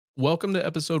Welcome to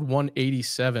episode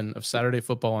 187 of Saturday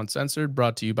Football Uncensored,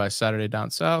 brought to you by Saturday Down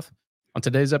South. On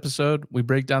today's episode, we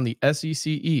break down the SEC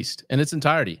East in its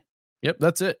entirety. Yep,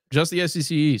 that's it. Just the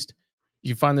SEC East.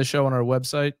 You can find the show on our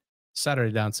website,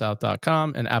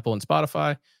 SaturdayDownSouth.com, and Apple and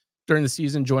Spotify. During the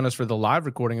season, join us for the live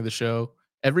recording of the show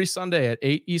every Sunday at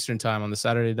 8 Eastern Time on the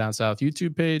Saturday Down South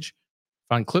YouTube page.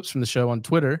 Find clips from the show on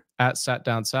Twitter at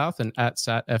SatDownSouth and at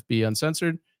SatFB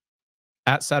Uncensored,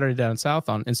 at Saturday Down South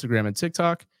on Instagram and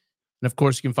TikTok. And of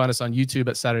course, you can find us on YouTube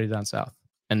at Saturday Down South.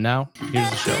 And now, here's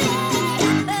the show.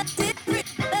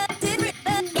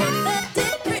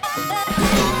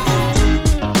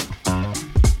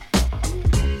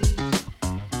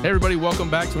 Hey, everybody, welcome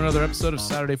back to another episode of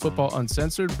Saturday Football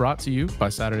Uncensored, brought to you by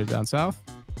Saturday Down South.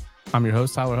 I'm your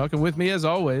host, Tyler Huck, and with me, as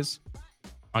always,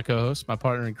 my co-host, my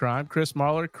partner in crime, Chris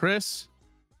Marler. Chris,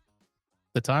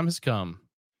 the time has come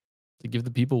to give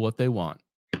the people what they want.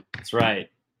 That's right.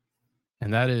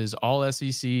 And that is all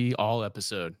SEC, all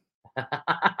episode.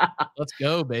 Let's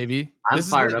go, baby. I'm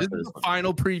fired up This for is this the one.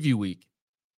 final preview week.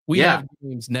 We have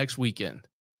games next weekend.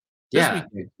 This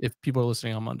weekend, if people are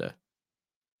listening on Monday.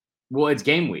 Well, it's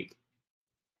game week.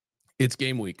 It's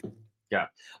game week. Yeah.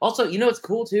 Also, you know what's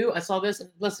cool too? I saw this.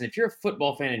 Listen, if you're a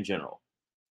football fan in general,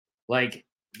 like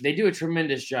they do a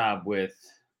tremendous job with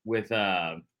what's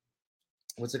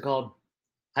it called?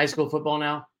 High school football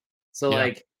now. So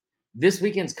like this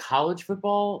weekend's college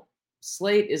football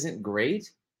slate isn't great,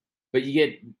 but you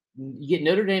get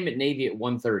Notre Dame at Navy at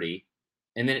 1:30,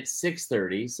 and then at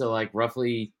 6:30. So like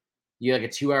roughly you have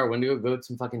like a 2-hour window to go to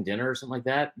some fucking dinner or something like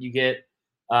that. You get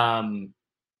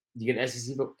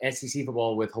SEC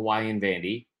football with Hawaii and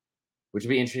Vandy, which would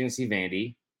be interesting to see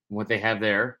Vandy and what they have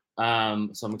there. So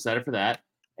I'm excited for that.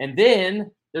 And then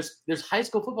there's high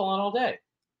school football on all day,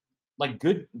 like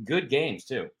good games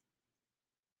too.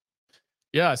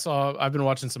 Yeah, I've been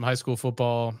watching some high school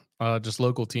football, just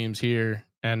local teams here,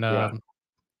 and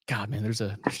God, man, there's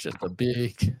just a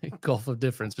big gulf of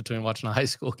difference between watching a high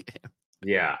school game.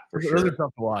 Yeah, for it's sure. Really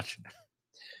tough to watch.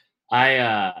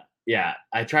 I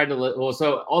tried to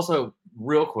so also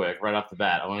real quick right off the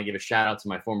bat, I want to give a shout out to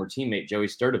my former teammate Joey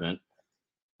Sturdivant.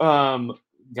 Guy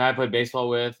I played baseball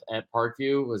with at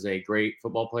Parkview, was a great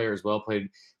football player as well.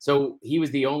 So he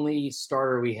was the only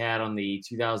starter we had on the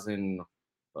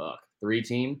 2003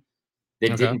 team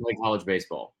that didn't play college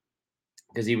baseball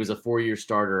because he was a 4-year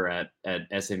starter at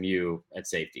SMU at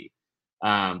safety.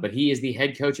 But he is the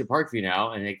head coach at Parkview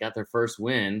now, and they got their first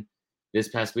win this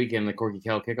past weekend, the Corky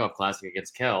Kell Kickoff Classic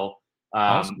against Kell.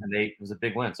 Awesome. And it was a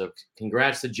big win. So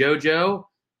congrats to JoJo.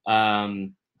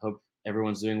 Hope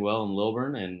everyone's doing well in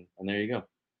Lilburn, and there you go.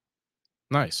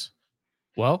 Nice.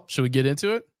 Well, should we get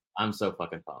into it? I'm so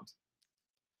fucking pumped.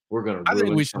 We're gonna. I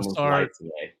think we should start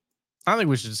today. I think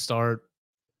we should start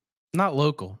not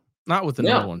local, not with the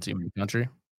number one team in the country.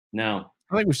 No.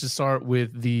 I think we should start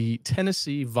with the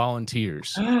Tennessee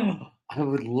Volunteers. I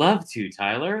would love to,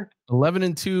 Tyler.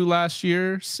 11-2 last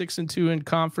year, 6-2 in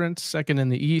conference, second in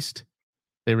the East.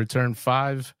 They returned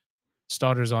 5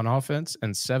 starters on offense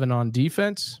and 7 on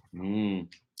defense.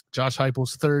 Josh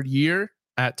Heupel's third year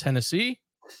at Tennessee.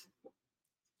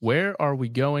 Where are we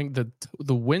going?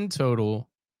 The win total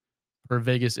for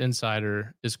Vegas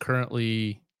Insider is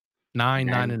currently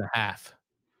 9.5.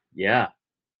 Yeah.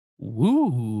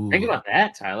 Woo. Think about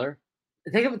that, Tyler.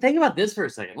 Think about this for a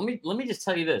second. Let me just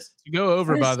tell you this. To go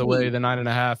over, Tennessee, by the way, the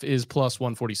 9.5 is plus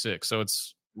 146. So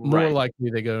it's more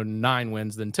likely they go 9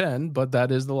 wins than 10, but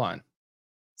that is the line.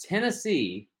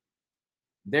 Tennessee,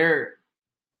 they've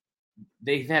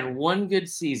had one good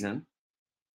season.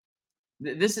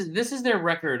 This is their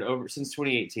record over since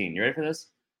 2018. You ready for this?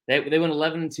 They went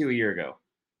 11-2 a year ago.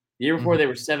 The year before they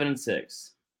were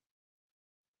 7-6.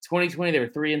 2020 they were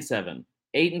 3-7,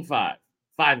 8-5,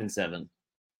 5-7.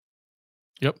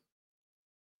 Yep.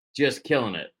 Just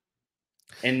killing it.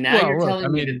 And now you're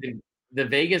telling me that the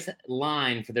Vegas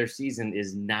line for their season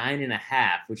is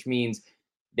 9.5, which means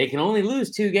they can only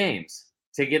lose 2 games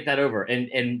to get that over.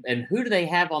 And who do they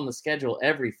have on the schedule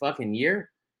every fucking year?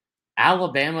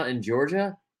 Alabama and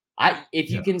Georgia.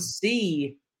 If you can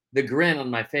see the grin on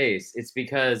my face, it's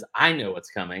because I know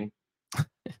what's coming.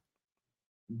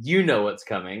 You know what's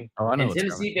coming. Oh, I know. And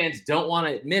Tennessee fans don't want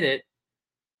to admit it,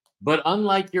 but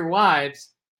unlike your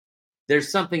wives,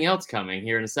 there's something else coming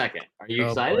here in a second. Are you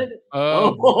excited?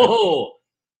 Oh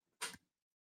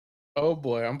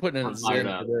boy, I'm putting in a Zen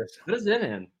for this. Put a Zen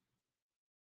in.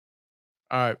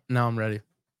 All right, now I'm ready.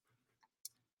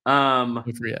 No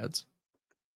free ads.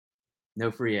 No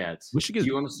free ads. We should get. Do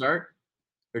you want to start,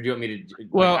 or do you want me to?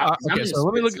 Well, okay. So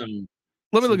let me look.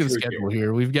 Let me look at the schedule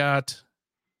here. We've got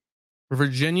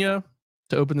Virginia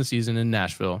to open the season in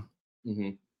Nashville. Mm-hmm.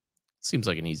 Seems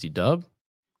like an easy dub.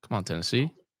 Come on,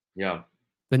 Tennessee. Yeah.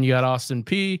 Then you got Austin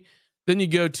P. Then you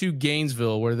go to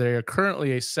Gainesville, where they are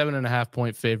currently a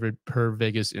 7.5-point favorite per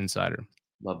Vegas Insider.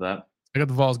 Love that. I got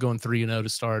the Vols going 3-0 to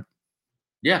start.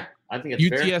 Yeah, I think it's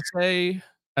fair. UTSA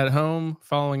at home.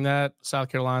 Following that, South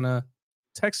Carolina,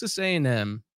 Texas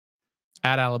A&M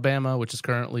at Alabama, which is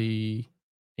currently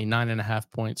a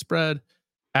 9.5-point spread.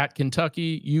 At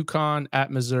Kentucky, UConn, at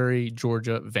Missouri,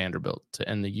 Georgia, Vanderbilt to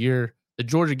end the year. The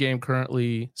Georgia game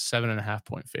currently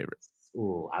 7.5-point favorite.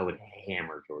 Ooh, I would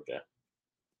hammer Georgia.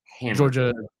 Georgia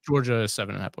is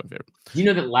 7.5-point favorite. Do you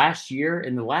know that last year,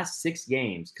 in the last 6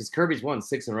 games, because Kirby's won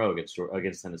 6 in a row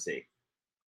against Tennessee.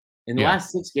 In the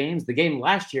last 6 games, the game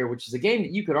last year, which is a game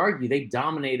that you could argue they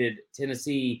dominated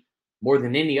Tennessee more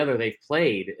than any other they've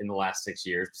played in the last 6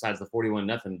 years, besides the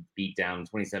 41-0 beatdown in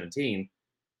 2017.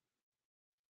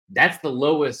 That's the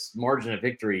lowest margin of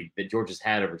victory that Georgia's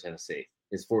had over Tennessee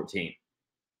is 14.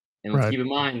 And let's keep in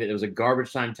mind that it was a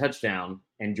garbage time touchdown,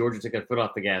 and Georgia took a foot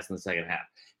off the gas in the second half.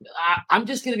 I'm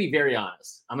just going to be very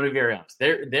honest. I'm going to be very honest.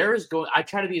 There is going. I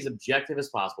try to be as objective as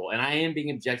possible, and I am being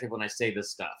objective when I say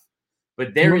this stuff.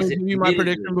 But there is. Give you my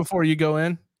prediction before you go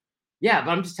in. Yeah,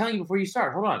 but I'm just telling you before you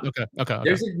start. Hold on. Okay.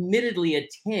 There's admittedly a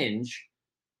tinge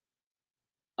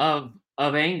of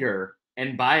anger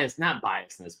and bias, not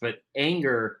biasness, but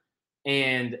anger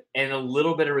and a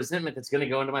little bit of resentment that's going to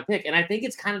go into my pick. And I think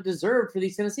it's kind of deserved for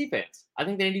these Tennessee fans. I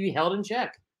think they need to be held in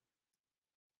check.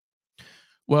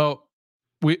 Well,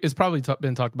 it's probably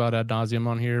been talked about ad nauseum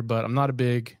on here, but I'm not a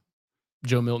big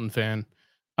Joe Milton fan.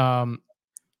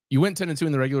 You went 10-2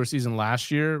 in the regular season last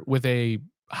year with a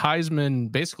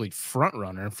Heisman basically front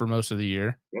runner for most of the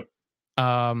year,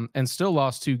 and still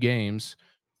lost 2 games.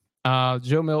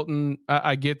 Joe Milton,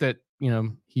 I get that,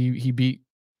 he beat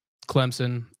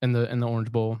Clemson in the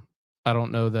Orange Bowl. I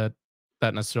don't know that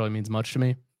necessarily means much to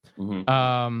me. Mm-hmm.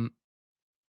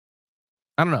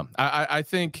 I don't know. I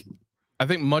think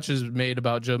much is made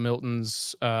about Joe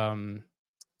Milton's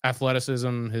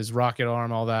athleticism, his rocket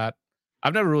arm, all that.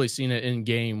 I've never really seen it in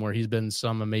game where he's been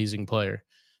some amazing player.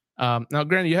 Now,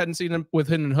 granted, you hadn't seen him with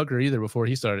Hendon Hooker either before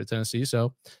he started at Tennessee.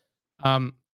 So,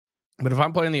 but if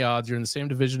I'm playing the odds, you're in the same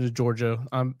division as Georgia.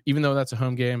 Even though that's a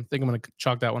home game, I think I'm going to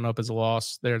chalk that one up as a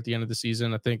loss there at the end of the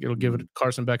season. I think it'll give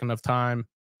Carson Beck enough time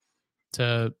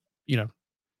to,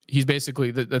 he's basically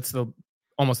that's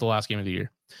almost the last game of the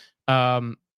year.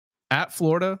 At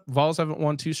Florida, Vols haven't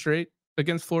won 2 straight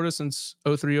against Florida since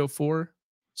 03-04.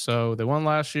 So they won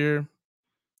last year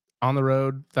on the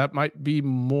road. That might be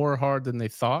more hard than they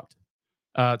thought.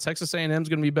 Texas A&M is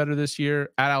going to be better this year.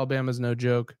 At Alabama is no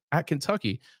joke. At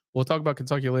Kentucky, we'll talk about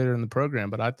Kentucky later in the program,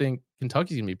 but I think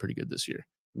Kentucky's going to be pretty good this year.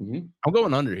 Mm-hmm. I'm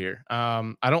going under here.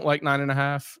 I don't like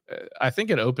 9.5. I think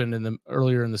it opened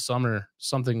earlier in the summer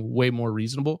something way more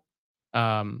reasonable,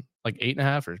 like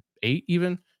 8.5 or 8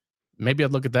 even. Maybe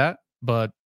I'd look at that,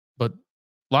 but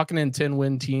locking in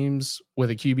 10-win teams with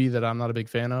a QB that I'm not a big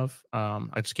fan of,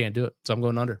 I just can't do it. So I'm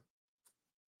going under.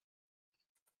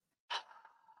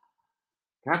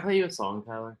 Can I play you a song,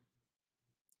 Tyler?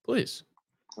 Please.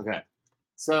 Okay.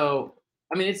 So,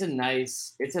 I mean, it's a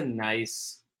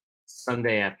nice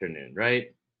Sunday afternoon,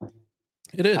 right?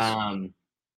 It is.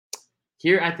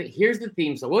 Here's the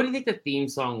theme song. What do you think the theme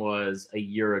song was a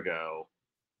year ago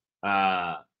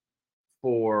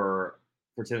for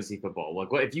Tennessee football?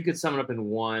 Like, what if you could sum it up in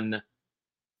one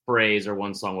phrase or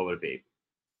one song, what would it be?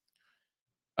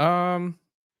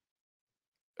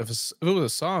 If it was a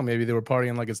song, maybe they were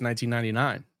partying like it's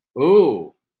 1999.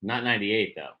 Ooh, not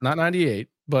 98 though. Not 98,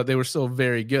 but they were still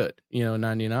very good,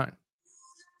 99.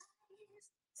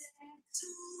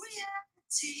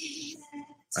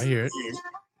 I hear it.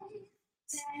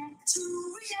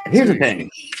 Here's the thing.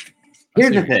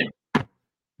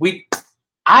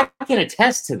 I can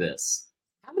attest to this.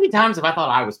 How many times have I thought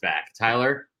I was back,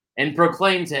 Tyler, and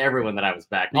proclaimed to everyone that I was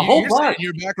back?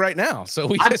 You're back right now.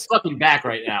 So I'm fucking back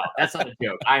right now. That's not a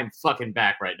joke. I am fucking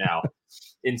back right now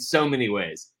in so many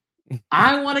ways.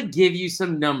 I want to give you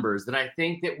some numbers that I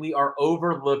think that we are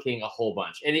overlooking a whole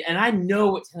bunch. And I know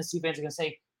what Tennessee fans are going to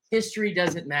say. History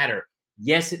doesn't matter.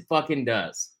 Yes, it fucking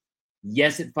does.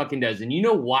 Yes, it fucking does. And you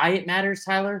know why it matters,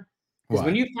 Tyler? Because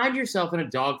when you find yourself in a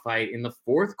dogfight in the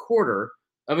fourth quarter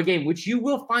of a game, which you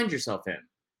will find yourself in,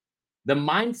 the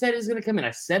mindset is going to come in. I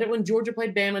said it when Georgia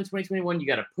played Bama in 2021. You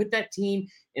got to put that team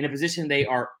in a position they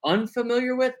are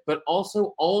unfamiliar with, but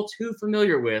also all too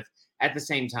familiar with at the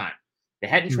same time. They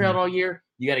hadn't trailed all year.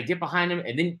 You got to get behind them,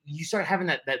 and then you start having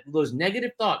those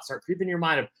negative thoughts start creeping in your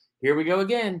mind of, here we go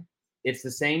again. It's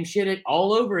the same shit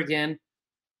all over again.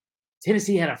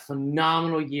 Tennessee had a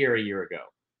phenomenal year a year ago,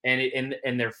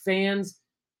 and their fans,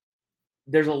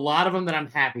 there's a lot of them that I'm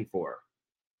happy for.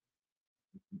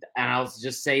 And I'll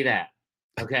just say that.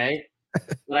 Okay.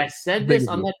 But I said this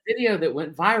on that video that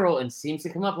went viral and seems to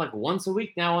come up like once a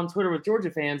week now on Twitter with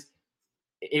Georgia fans.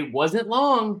 It wasn't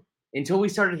long until we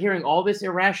started hearing all this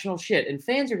irrational shit. And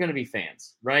fans are going to be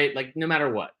fans, right? Like no matter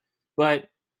what. But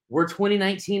we're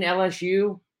 2019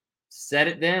 LSU. Said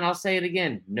it then. I'll say it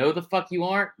again. No, the fuck you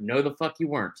aren't. No, the fuck you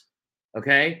weren't.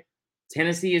 Okay.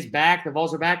 Tennessee is back. The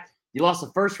Vols are back. You lost a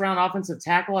first-round offensive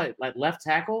tackle at left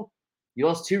tackle. You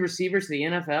lost 2 receivers to the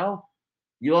NFL.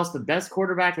 You lost the best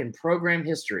quarterback in program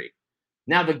history.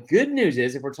 Now, the good news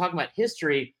is, if we're talking about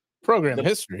history,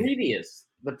 the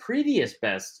previous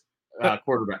best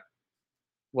quarterback.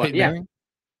 What? Yeah. Manning?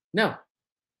 No.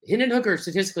 Hendon Hooker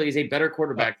statistically is a better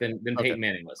quarterback than Peyton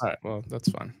Manning was. All right. Well, that's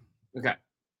fine. Okay.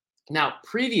 Now,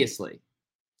 previously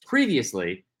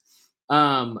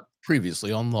on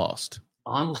Lost.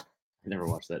 I never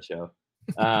watched that show.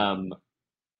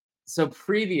 So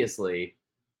previously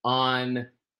on,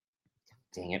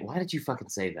 dang it, why did you fucking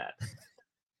say that?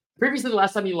 Previously, the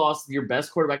last time you lost your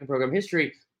best quarterback in program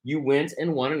history, you went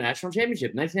and won a national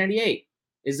championship. 1998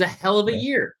 is a hell of a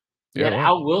year. You had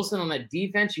Al Wilson on that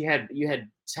defense. You had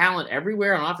talent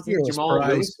everywhere on offense. Jamal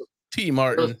Williams. T.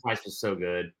 Martin. Price was so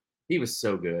good. He was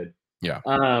so good. Yeah.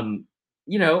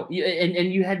 You know,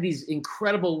 and you had these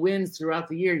incredible wins throughout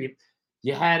the year.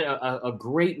 You had a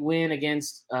great win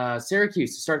against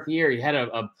Syracuse to start the year. You had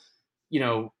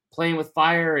playing with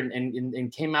fire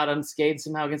and came out unscathed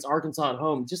somehow against Arkansas at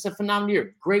home. Just a phenomenal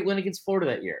year. Great win against Florida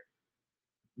that year.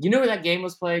 You know where that game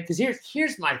was played? Because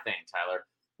here's my thing, Tyler.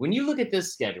 When you look at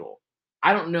this schedule,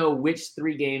 I don't know which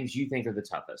 3 games you think are the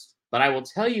toughest, but I will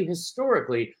tell you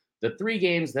historically the 3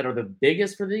 games that are the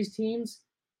biggest for these teams: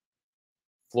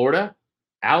 Florida,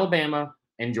 Alabama,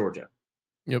 and Georgia.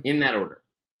 Yep. In that order.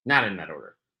 Not in that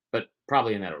order, but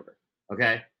probably in that order.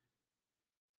 Okay?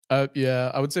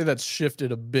 Yeah, I would say that's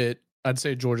shifted a bit. I'd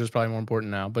say Georgia's probably more important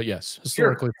now, but yes,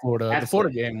 historically, Sure. Florida.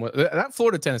 Absolutely. The Florida game, that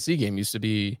Florida-Tennessee game used to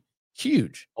be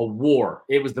huge. A war.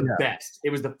 It was the best.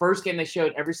 It was the first game they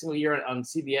showed every single year on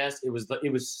CBS. It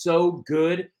was so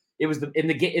good. It was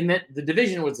the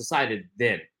division was decided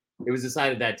then. It was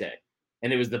decided that day,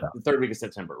 and it was the 3rd week of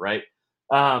September, right?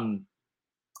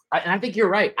 I think you're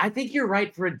right. I think you're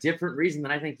right for a different reason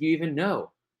than I think you even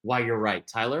know why you're right,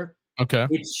 Tyler. Okay.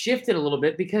 It shifted a little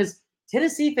bit because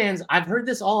Tennessee fans, I've heard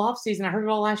this all offseason. I heard it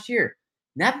all last year.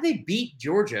 Now that they beat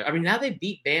Georgia, now they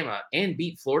beat Bama and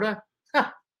beat Florida,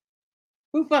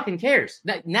 who fucking cares?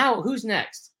 Now who's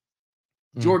next?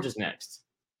 Georgia's next.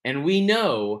 And we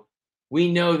know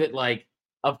that, like,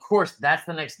 of course, that's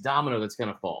the next domino that's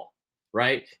going to fall.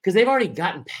 Right? Because they've already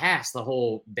gotten past the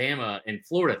whole Bama and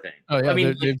Florida thing. Oh,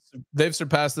 yeah. They've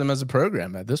surpassed them as a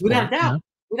program at this point. Without a doubt.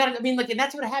 And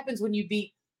that's what happens when you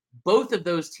beat both of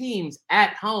those teams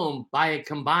at home by a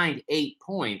combined 8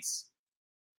 points.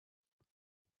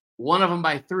 One of them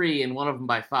by 3 and one of them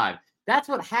by 5. That's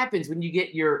what happens when you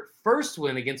get your first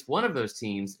win against one of those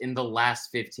teams in the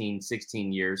last 15,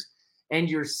 16 years, and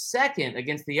your second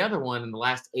against the other one in the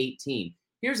last 18.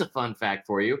 Here's a fun fact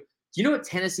for you. Do you know what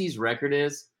Tennessee's record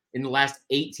is in the last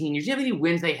 18 years? Do you know how many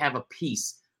wins they have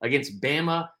apiece against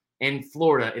Bama and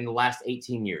Florida in the last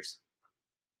 18 years?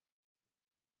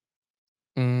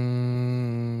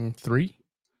 3?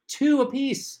 2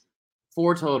 apiece.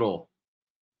 4 total.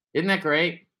 Isn't that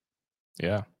great?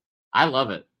 Yeah. I love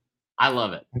it.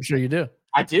 I'm sure you do.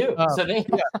 I do. So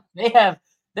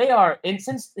they are, and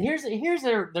since here's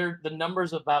the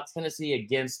numbers about Tennessee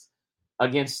against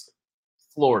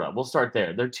Florida. We'll start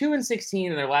there. They're 2-16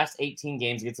 in their last 18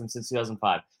 games against them since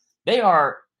 2005. They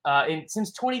are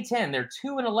since 2010. They're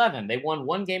 2-11. They won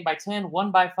 1 game by 10,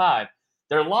 1 by 5.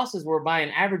 Their losses were by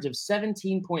an average of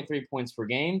 17.3 points per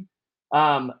game.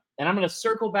 And I'm going to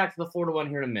circle back to the Florida one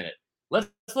here in a minute. Let's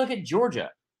look at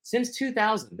Georgia. Since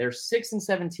 2000, they're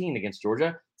 6-17 against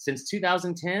Georgia. Since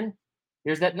 2010,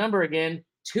 here's that number again: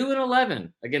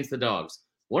 2-11 against the Dogs.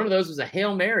 One of those was a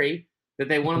Hail Mary that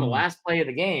they won on the last play of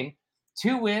the game.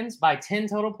 2 wins by 10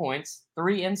 total points,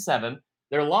 3-7.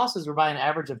 Their losses were by an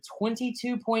average of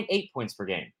 22.8 points per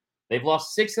game. They've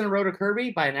lost 6 in a row to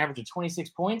Kirby by an average of 26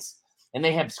 points, and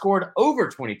they have scored over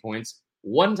 20 points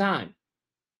 1 time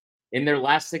in their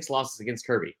last 6 losses against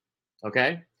Kirby.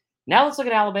 Okay? Now let's look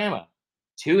at Alabama.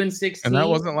 2-16. And that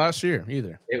wasn't last year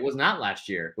either. It was not last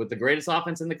year, with the greatest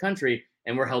offense in the country,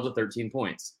 and we're held to 13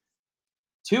 points.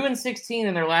 2-16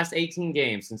 in their last 18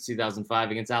 games since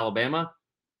 2005 against Alabama.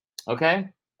 Okay,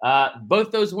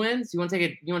 both those wins. You want to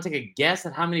take a guess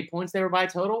at how many points they were by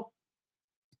total?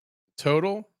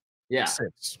 Total? Yeah,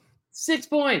 6. 6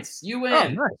 points. You win. Oh,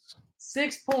 nice.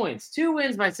 6 points. 2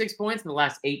 wins by 6 points in the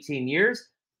last 18 years.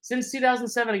 Since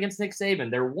 2007 against Nick Saban,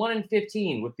 they're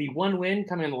 1-15 with the one win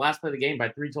coming in the last play of the game by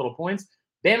 3 total points.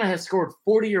 Bama has scored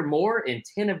 40 or more in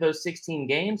 10 of those 16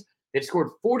 games. They've scored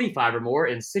 45 or more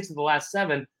in 6 of the last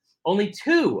 7. Only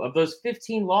 2 of those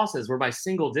 15 losses were by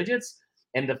single digits,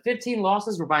 and the 15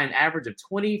 losses were by an average of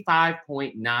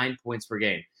 25.9 points per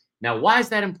game. Now, why is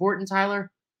that important,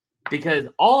 Tyler? Because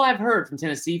all I've heard from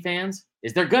Tennessee fans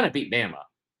is they're going to beat Bama.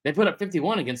 They put up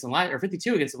 51 against them or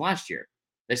 52 against them last year.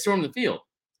 They stormed the field.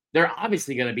 They're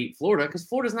obviously going to beat Florida because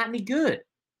Florida's not any good.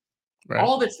 Right.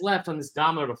 All that's left on this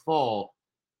domino to fall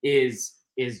is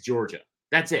Georgia.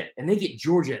 That's it. And they get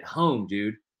Georgia at home,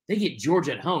 dude. They get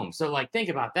Georgia at home. So, like, think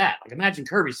about that. Like, imagine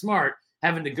Kirby Smart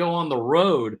having to go on the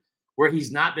road where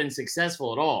he's not been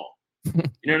successful at all. You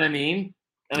know what I mean?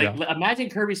 Like, imagine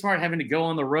Kirby Smart having to go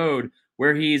on the road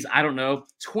where he's, I don't know,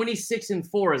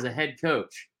 26-4 as a head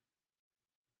coach.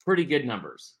 Pretty good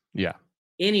numbers. Yeah.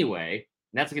 Anyway,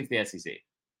 that's against the SEC.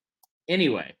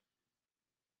 Anyway,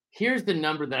 here's the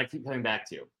number that I keep coming back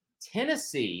to.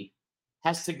 Tennessee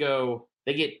has to go.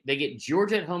 They get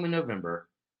Georgia at home in November.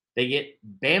 They get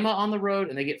Bama on the road,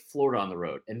 and they get Florida on the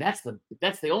road. And that's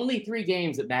the only 3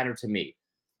 games that matter to me.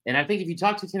 And I think if you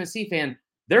talk to a Tennessee fan,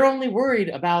 they're only worried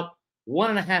about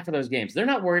 1.5 of those games. They're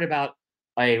not worried about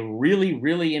a really,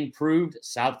 really improved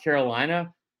South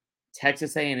Carolina,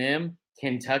 Texas A&M,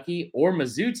 Kentucky, or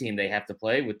Mizzou team they have to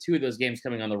play, with 2 of those games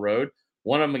coming on the road.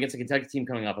 One of them against a Kentucky team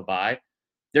coming off a bye.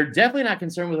 They're definitely not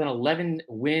concerned with an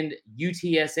 11-win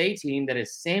UTSA team that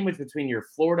is sandwiched between your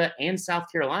Florida and South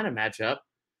Carolina matchup,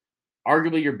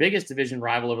 arguably your biggest division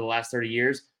rival over the last 30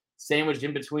 years, sandwiched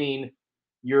in between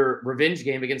your revenge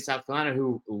game against South Carolina,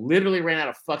 who literally ran out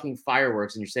of fucking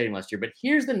fireworks in your stadium last year. But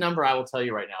here's the number I will tell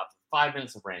you right now after 5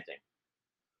 minutes of ranting.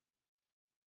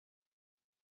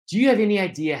 Do you have any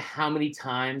idea how many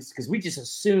times? Because we just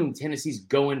assume Tennessee's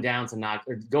going down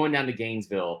to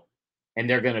Gainesville, and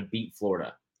they're going to beat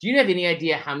Florida. Do you have any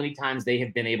idea how many times they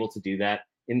have been able to do that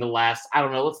in the last? I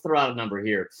don't know. Let's throw out a number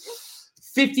here.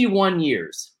 51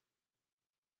 years.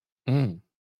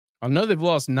 I know they've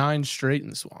lost 9 straight in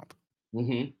the Swamp.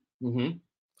 I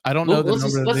don't know the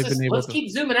number they've been able to. Let's keep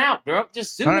zooming out, bro.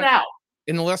 Just zoom it out.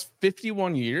 In the last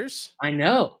 51 years? I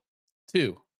know.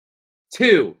 2.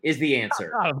 2 is the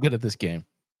answer. I'm good at this game.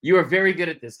 You are very good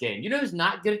at this game. You know who's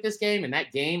not good at this game? And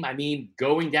that game, I mean,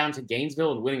 going down to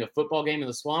Gainesville and winning a football game in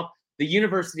the Swamp, the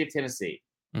University of Tennessee.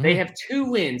 They have 2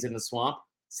 wins in the Swamp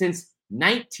since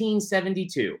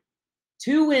 1972.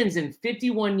 2 wins in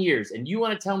 51 years. And you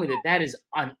want to tell me that is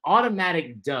an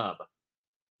automatic dub.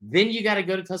 Then you got to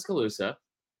go to Tuscaloosa.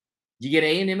 You get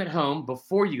A&M at home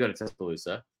before you go to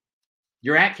Tuscaloosa.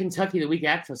 You're at Kentucky the week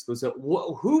after Tuscaloosa.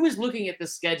 Who is looking at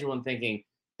this schedule and thinking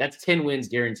that's 10 wins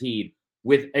guaranteed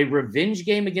with a revenge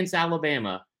game against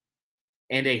Alabama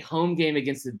and a home game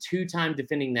against the 2-time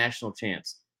defending national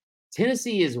champs?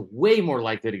 Tennessee is way more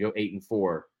likely to go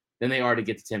 8-4 than they are to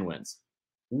get to 10 wins.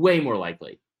 Way more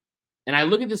likely. And I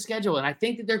look at the schedule, and I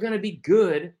think that they're going to be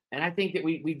good. And I think that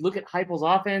we look at Heupel's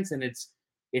offense, and it's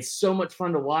so much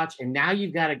fun to watch. And now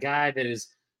you've got a guy that is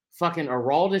fucking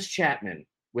Aroldis Chapman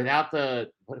without the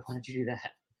 – why did you do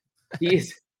that? He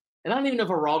is – and I don't even know if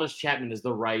Aroldis Chapman is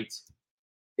the right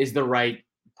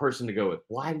person to go with.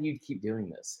 Why do you keep doing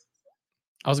this?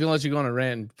 I was going to let you go on a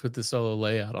rant and put the solo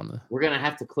layout on the – We're going to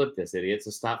have to clip this, idiot,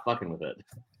 so stop fucking with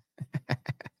it.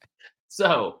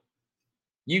 So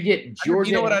you get Georgia.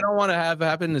 You know what I don't want to have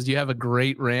happen is you have a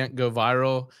great rant go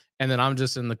viral, and then I'm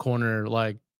just in the corner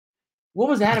like – what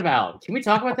was that about? Can we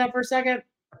talk about that for a second?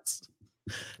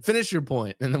 Finish your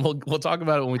point, and then we'll talk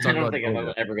about it when we talk about it. I don't think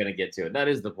I'm ever going to get to it. That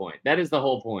is the point. That is the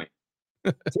whole point.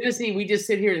 Tennessee, we just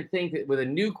sit here and think that with a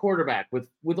new quarterback, with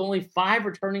only 5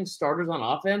 returning starters on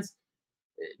offense,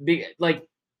 they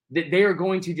are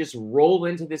going to just roll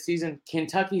into this season.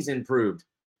 Kentucky's improved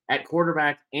at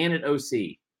quarterback and at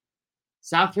OC.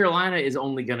 South Carolina is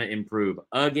only going to improve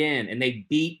again, and they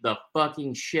beat the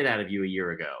fucking shit out of you a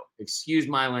year ago. Excuse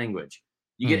my language.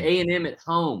 You get A&M at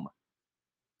home.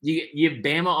 You have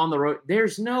Bama on the road.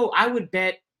 I would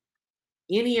bet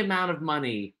any amount of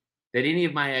money that any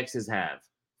of my exes have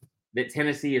that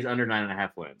Tennessee is under 9.5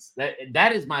 wins.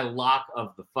 That is my lock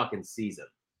of the fucking season.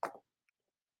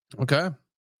 Okay.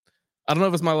 I don't know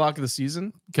if it's my lock of the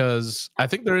season because I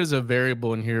think there is a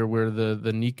variable in here where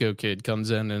the Nico kid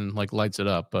comes in and like lights it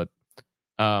up. But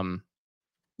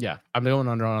yeah, I'm going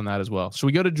under on that as well. So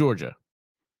we go to Georgia.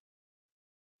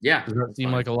 Yeah. Does that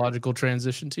seem like a logical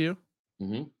transition to you?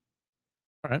 Mm-hmm.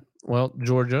 All right. Well,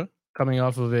 Georgia coming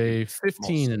off of a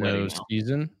 15-0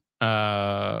 season,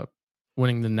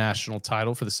 winning the national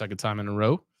title for the second time in a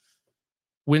row.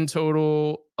 Win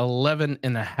total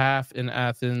 11.5 in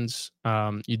Athens.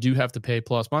 You do have to pay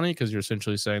plus money because you're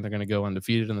essentially saying they're going to go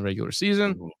undefeated in the regular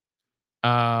season.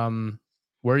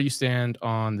 Where you stand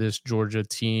on this Georgia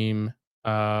team?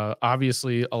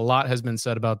 Obviously, a lot has been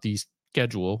said about the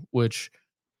schedule, which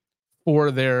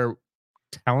for their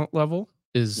talent level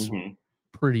is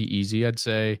pretty easy, I'd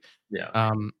say.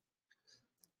 Yeah.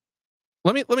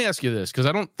 Let me ask you this, because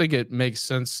I don't think it makes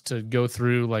sense to go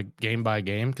through like game by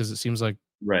game, because it seems like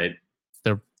Right.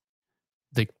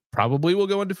 they probably will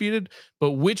go undefeated.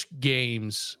 But which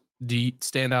games do you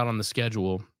stand out on the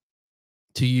schedule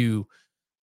to you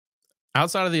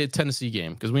outside of the Tennessee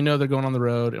game? Because we know they're going on the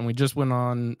road, and we just went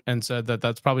on and said that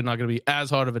that's probably not going to be as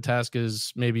hard of a task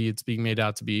as maybe it's being made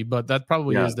out to be, but that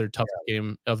probably is their toughest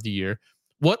game of the year.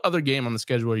 What other game on the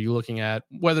schedule are you looking at,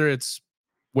 whether it's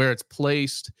where it's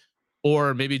placed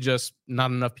or maybe just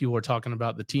not enough people are talking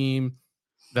about the team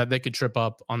that they could trip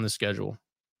up on the schedule?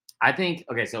 I think,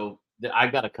 okay, so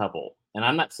I've got a couple, and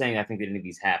I'm not saying I think that any of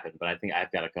these happen, but I think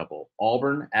I've got a couple.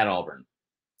 Auburn at Auburn.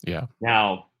 Yeah.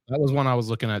 Now, that was one I was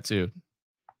looking at too.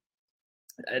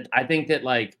 I think that,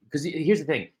 like, because here's the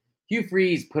thing. Hugh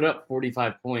Freeze put up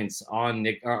 45 points on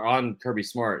Kirby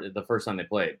Smart the first time they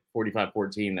played,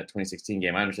 45-14, that 2016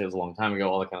 game. I understand it was a long time ago,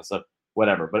 all that kind of stuff,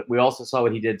 whatever. But we also saw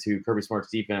what he did to Kirby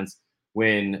Smart's defense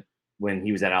when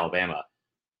he was at Alabama.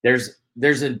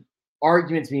 There's an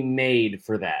argument to be made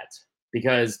for that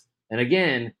because, and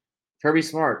again, Kirby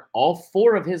Smart, all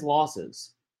 4 of his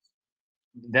losses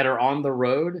that are on the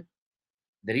road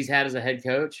that he's had as a head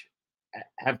coach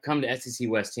have come to SEC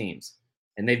West teams,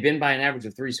 and they've been by an average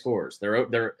of 3 scores.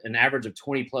 They're an average of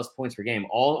 20 plus points per game,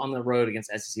 all on the road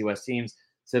against SEC West teams.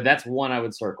 So that's one I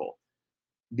would circle.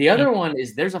 The other one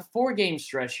is there's a 4-game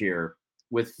stretch here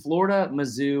with Florida,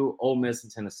 Mizzou, Ole Miss,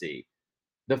 and Tennessee.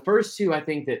 The first 2, I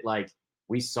think that, like,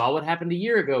 we saw what happened a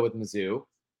year ago with Mizzou,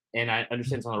 and I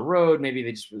understand it's on the road. Maybe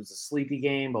it was a sleepy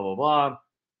game, blah, blah,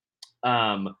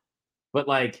 blah. But,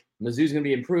 like, Mizzou's going to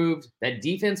be improved. That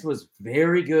defense was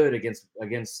very good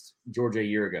against Georgia a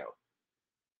year ago.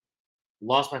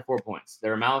 Lost by 4 points.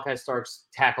 They're a Malachi Starks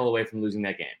tackle away from losing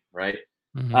that game, right?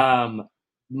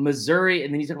 Missouri,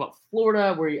 and then you talk about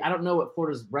Florida, where I don't know what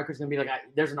Florida's record's going to be like.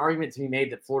 There's an argument to be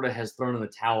made that Florida has thrown in the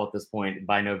towel at this point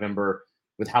by November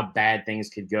with how bad things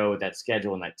could go with that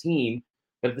schedule and that team.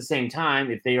 But at the same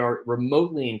time, if they are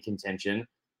remotely in contention,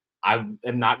 I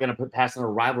am not going to put past in a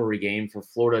rivalry game for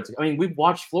Florida. We've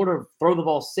watched Florida throw the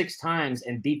ball 6 times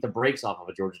and beat the brakes off of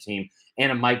a Georgia team and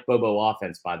a Mike Bobo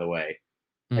offense, by the way,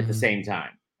 at the same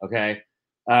time. Okay.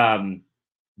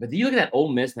 But do you look at that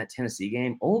Ole Miss and that Tennessee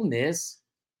game? Ole Miss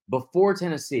before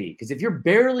Tennessee, because if you're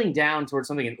barreling down towards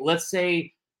something, and let's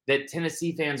say that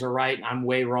Tennessee fans are right and I'm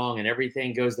way wrong and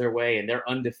everything goes their way and they're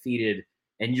undefeated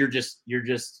and you're just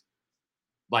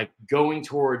like going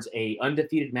towards a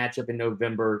undefeated matchup in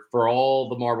November for all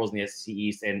the marbles in the SEC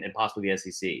East and possibly the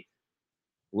SEC.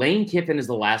 Lane Kiffin is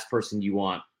the last person you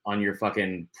want on your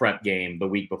fucking prep game the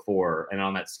week before and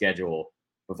on that schedule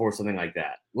before something like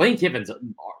that. Lane Kiffin's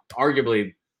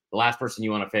arguably the last person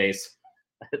you want to face.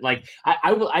 Like,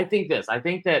 I think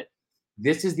that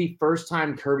this is the first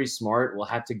time Kirby Smart will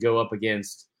have to go up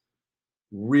against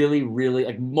really, really,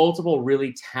 like, multiple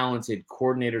really talented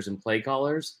coordinators and play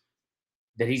callers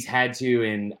that he's had to,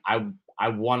 and I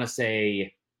want to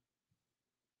say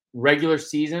regular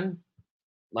season,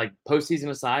 like postseason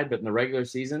aside, but in the regular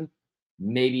season,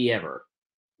 maybe ever.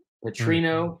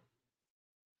 Petrino,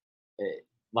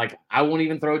 like, I won't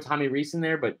even throw Tommy Rees in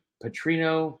there, but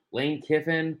Petrino, Lane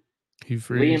Kiffin,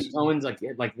 Liam Owens, like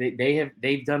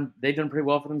they've done pretty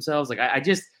well for themselves. Like, I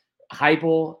just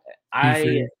Heupel,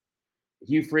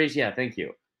 Hugh Freeze, yeah, thank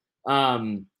you.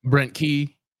 Brent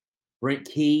Key.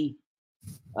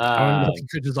 I don't know if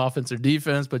he coaches offense or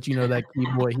defense, but you know that key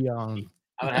boy he on.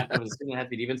 I was assuming it had to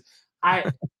be defense.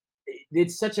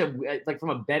 It's such a, like,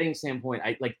 from a betting standpoint,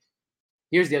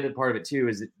 here's the other part of it too,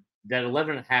 is that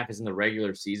 11.5 is in the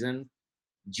regular season.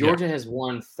 Georgia has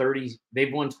won 30.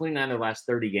 They've won 29 of their last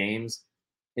 30 games.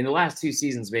 In the last 2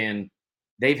 seasons, man,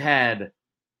 they've had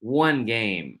 1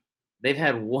 game. They've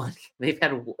had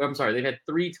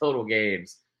 3 total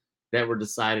games that were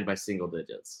decided by single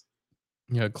digits.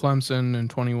 Yeah, Clemson in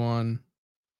 21.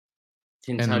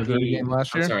 Kentucky, and Missouri game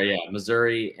last year.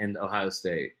 Missouri and Ohio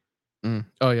State.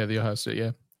 Oh yeah, the Ohio State, yeah.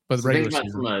 But the regular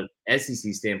season, from a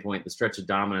SEC standpoint, the stretch of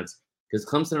dominance, because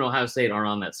Clemson and Ohio State aren't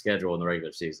on that schedule in the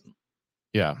regular season.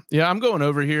 Yeah, I'm going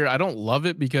over here. I don't love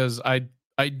it because I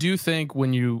do think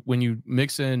when you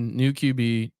mix in new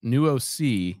QB, new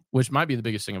OC, which might be the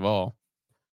biggest thing of all.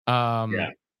 I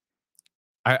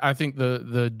think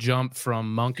the jump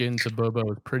from Monken to Bobo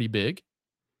is pretty big.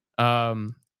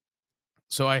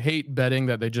 So I hate betting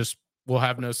that they just will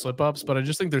have no slip ups, but I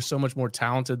just think they're so much more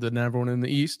talented than everyone in the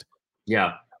East. Yeah.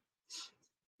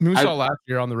 I mean, we saw last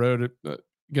year on the road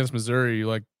against Missouri,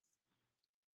 like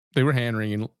they were hand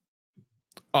wringing.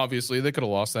 Obviously, they could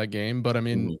have lost that game, but I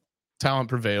mean, talent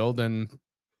prevailed, and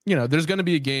there's going to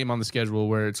be a game on the schedule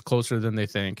where it's closer than they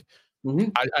think.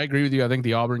 I agree with you. I think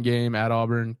the Auburn game at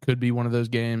Auburn could be one of those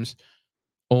games.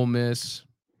 Ole Miss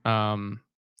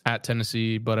at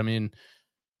Tennessee, but I mean,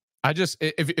 I just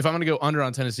if I'm going to go under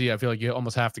on Tennessee, I feel like you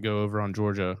almost have to go over on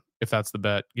Georgia if that's the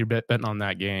bet. You're betting on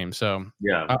that game, so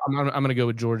Yeah. I'm going to go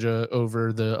with Georgia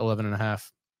over the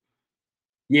 11.5.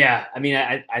 Yeah, I mean,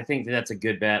 I think that's a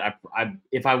good bet. I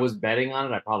if I was betting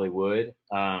on it, I probably would,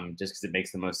 just because it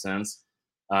makes the most sense.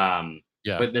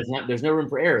 Yeah, But there's no room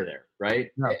for error there, right?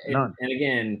 no, none. And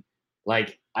again,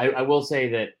 like I will say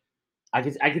that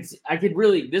I could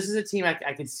really, this is a team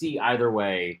I could see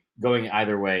going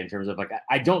either way in terms of like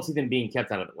I don't see them being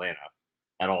kept out of Atlanta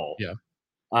at all. Yeah,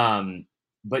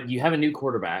 But you have a new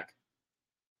quarterback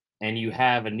and you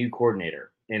have a new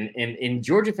coordinator. And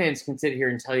Georgia fans can sit here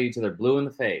and tell you till they're blue in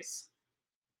the face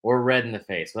or red in the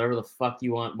face, whatever the fuck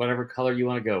you want, whatever color you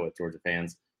want to go with, Georgia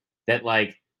fans, that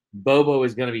like Bobo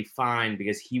is going to be fine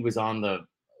because he was on the,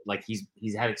 like he's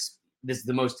had this is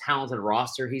the most talented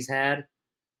roster he's had,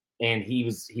 and he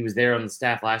was there on the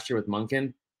staff last year with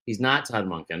Monken. He's not Todd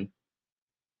Monken.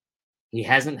 He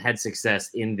hasn't had success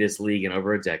in this league in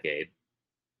over a decade,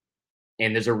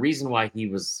 and there's a reason why he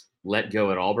was let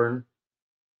go at Auburn,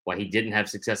 why he didn't have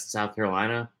success at South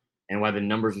Carolina, and why the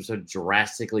numbers are so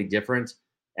drastically different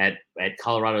at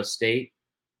Colorado State.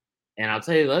 And I'll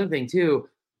tell you the other thing too,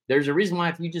 there's a reason why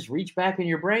if you just reach back in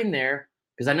your brain there,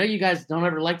 because I know you guys don't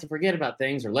ever like to forget about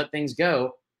things or let things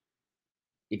go.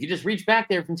 If you just reach back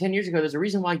there from 10 years ago, there's a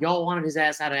reason why y'all wanted his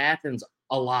ass out of Athens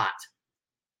a lot.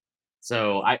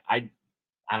 So I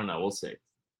don't know. We'll see.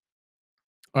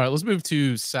 All right, let's move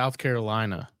to South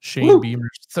Carolina. Shane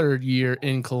Beamer's third year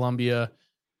in Columbia.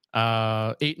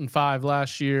 8-5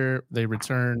 last year. They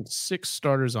returned 6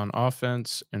 starters on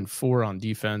offense and 4 on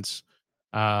defense.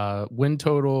 Win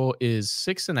total is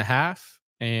 6.5,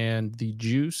 and the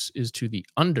juice is to the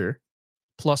under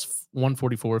plus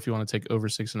 144 if you want to take over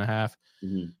 6.5.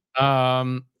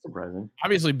 Surprising.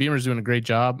 Obviously, Beamer's doing a great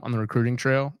job on the recruiting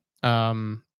trail.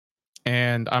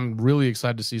 And I'm really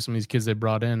excited to see some of these kids they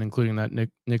brought in, including that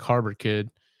Nick Harbor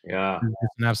kid. Yeah.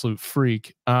 An absolute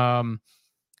freak.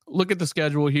 Look at the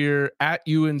schedule here at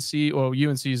UNC. Well,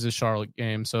 UNC is a Charlotte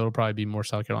game, so it'll probably be more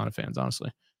South Carolina fans,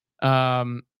 honestly.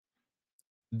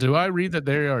 Do I read that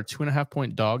they are a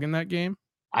 2.5-point dog in that game?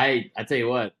 I tell you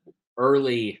what,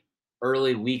 early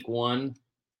week 1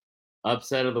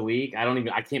 upset of the week.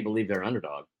 I can't believe they're an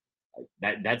underdog.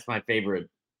 That's my favorite.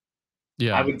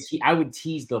 Yeah, I would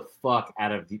tease the fuck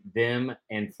out of them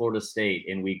and Florida State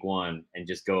in week 1 and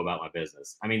just go about my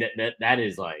business. I mean that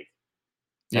is like.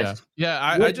 I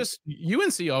just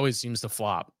UNC always seems to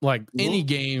flop. Like any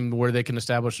game where they can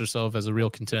establish themselves as a real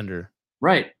contender,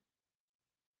 right?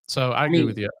 So I agree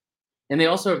with you. And they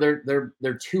also they're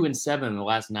 2-7 in the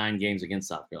last 9 games against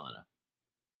South Carolina.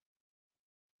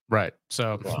 Right.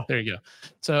 So there you go.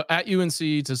 So at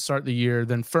UNC to start the year,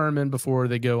 then Furman before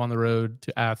they go on the road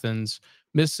to Athens,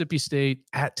 Mississippi State,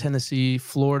 at Tennessee,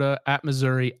 Florida, at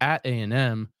Missouri, at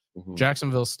A&M,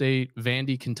 Jacksonville State,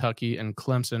 Vandy, Kentucky, and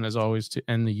Clemson as always to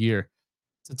end the year.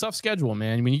 It's a tough schedule,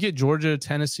 man. When you get Georgia,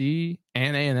 Tennessee,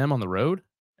 and A&M on the road,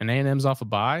 and A&M's off a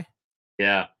bye.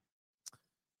 Yeah.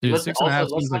 Dude, 6.5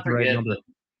 seems like the right number.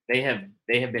 They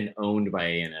have been owned by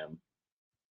A&M.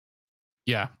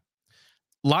 Yeah.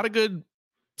 A lot of good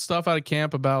stuff out of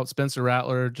camp about Spencer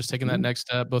Rattler just taking that next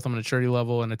step, both on a maturity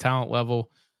level and a talent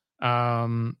level.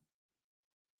 I'm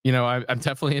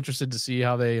definitely interested to see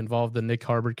how they involve the Nick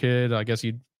Harbor kid. I guess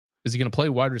is he going to play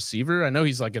wide receiver? I know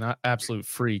he's like an absolute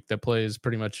freak that plays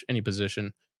pretty much any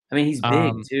position. I mean, he's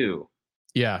big too.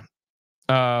 Yeah.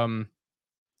 Obviously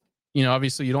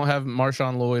you don't have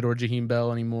Marshawn Lloyd or Jaheim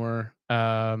Bell anymore.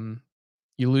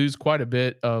 You lose quite a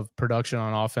bit of production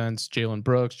on offense. Jalen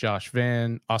Brooks, Josh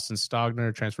Vann, Austin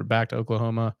Stogner transferred back to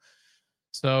Oklahoma.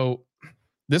 So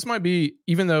this might be,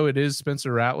 even though it is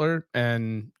Spencer Rattler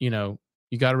and,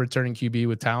 you got a returning QB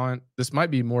with talent, this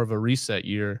might be more of a reset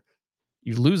year.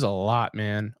 You lose a lot,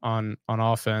 man, on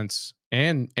offense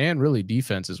and really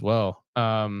defense as well. So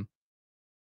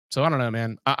I don't know,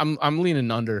 man. I'm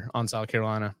leaning under on South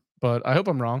Carolina, but I hope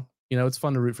I'm wrong. It's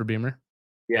fun to root for Beamer.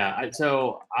 Yeah. I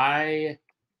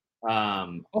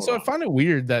find it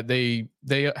weird that they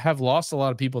have lost a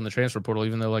lot of people in the transfer portal,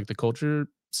 even though like the culture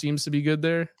seems to be good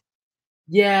there.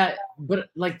 Yeah, but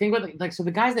like think about so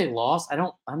the guys they lost,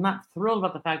 I'm not thrilled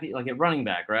about the fact that like at running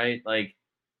back, right? Like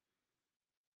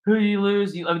Who do you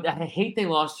lose? I hate they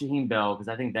lost Jaheim Bell because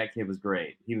I think that kid was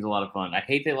great. He was a lot of fun. I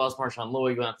hate they lost Marshawn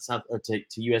Lloyd going out to South or to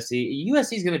USC.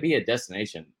 USC is going to be a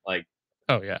destination. Like,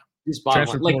 Oh yeah, just bottom line.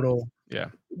 transfer portal. Yeah,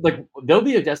 Like they'll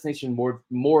be a destination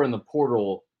more in the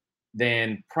portal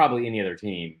than probably any other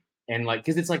team. And like,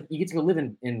 because it's like you get to go live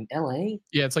in LA.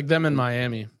 yeah. It's like them in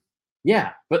Miami,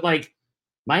 Yeah, but like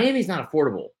Miami's not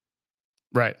affordable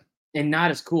right? and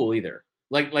not as cool either.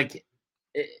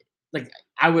 Eh, like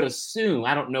I would assume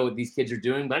I don't know what these kids are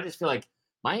doing, but I just feel like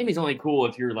Miami's only cool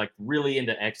if you're like really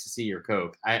into ecstasy or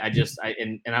coke.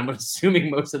 And I'm assuming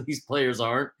most of these players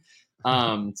aren't.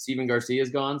 Steven Garcia's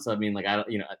gone, so I mean, like I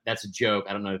don't, that's a joke.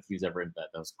 I don't know if he was ever into that.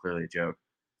 That was clearly a joke.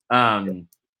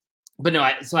 But no,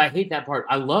 so I hate that part.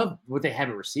 I love what they have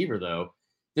at receiver though.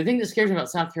 The thing that scares me about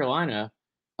South Carolina,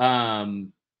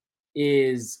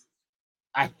 is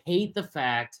I hate the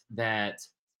fact that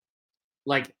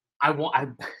like I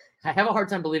I have a hard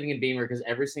time believing in Beamer because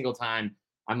every single time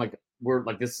I'm like we're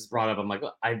like this is brought up. I'm like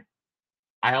I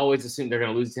always assume they're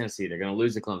going to lose to Tennessee. They're going to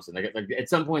lose to Clemson. Like at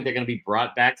some point they're going to be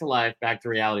brought back to life, back to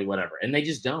reality, whatever, and they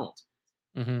just don't.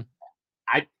 Mm-hmm.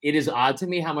 It is odd to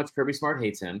me how much Kirby Smart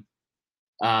hates him.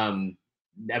 I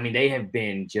mean, they have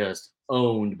been just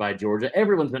owned by Georgia.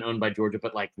 Everyone's been owned by Georgia,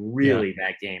 but like really,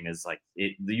 that game is like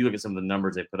you look at some of the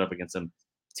numbers they put up against them,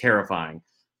 terrifying.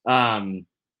 So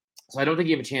I don't think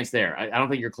you have a chance there. I don't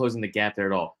think you're closing the gap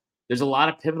there at all. There's a lot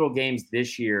of pivotal games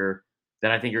this year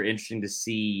that I think are interesting to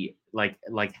see, like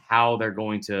how they're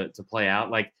going to play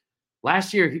out. Like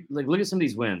last year, like look at some of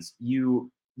these wins.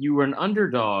 You were an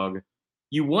underdog.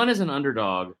 You won as an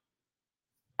underdog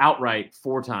outright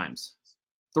 4 times.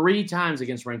 3 times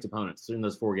against ranked opponents in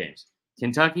those 4 games.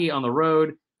 Kentucky on the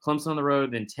road, Clemson on the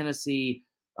road, then Tennessee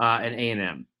and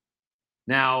A&M.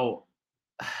 Now,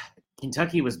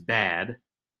 Kentucky was bad.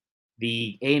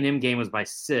 The A&M game was by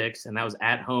 6, and that was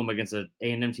at home against an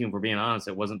A&M team. For being honest,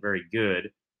 it wasn't very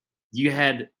good. You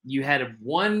had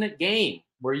one game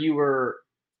where you were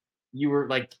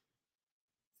like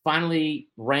finally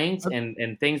ranked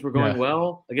and things were going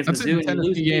well against I'd say Mizzou. the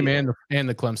Tennessee game and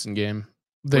the Clemson game.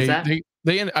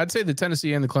 I'd say the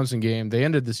Tennessee and the Clemson game, they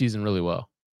ended the season really well.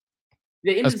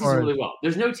 They ended the season really well.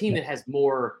 There's no team that has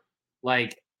more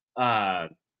like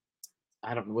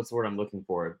I don't know what's the word I'm looking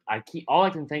for. All I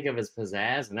can think of is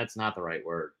pizzazz, and that's not the right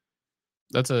word.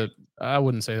 I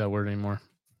wouldn't say that word anymore.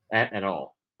 At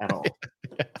all.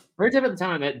 Very time at the time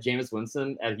I met Jameis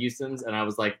Winston at Houston's, and I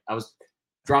was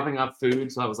dropping off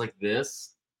food, so I was like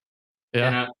this.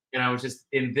 Yeah. And I was just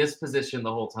in this position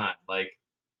the whole time. Like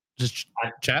just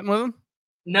chatting with him?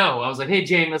 No, I was like, "Hey,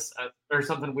 Jameis," or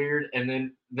something weird, and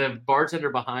then the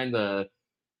bartender behind the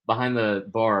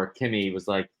bar, Kimmy, was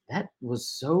like, "That was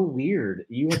so weird.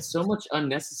 You had so much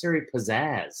unnecessary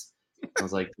pizzazz." I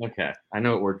was like, "Okay, I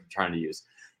know what we're trying to use."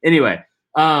 Anyway,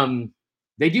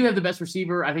 they do have the best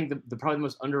receiver. I think the probably the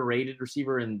most underrated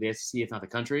receiver in the SEC, if not the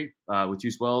country, with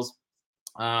Juice Wells.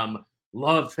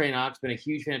 Love Trey Knox. Been a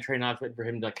huge fan of Trey Knox, waiting for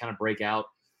him to kind of break out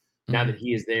now that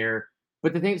he is there.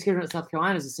 But the thing that scares me about South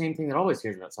Carolina is the same thing that always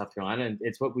scares me about South Carolina, and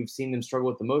it's what we've seen them struggle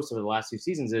with the most over the last 2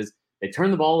 seasons is they turn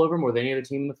the ball over more than any other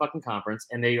team in the fucking conference,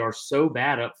 and they are so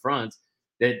bad up front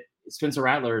that Spencer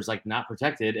Rattler is like not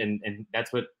protected, and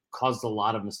that's what caused a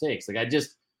lot of mistakes. Like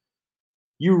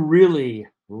you really,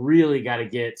 really got to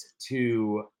get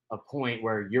to a point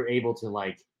where you're able to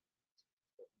like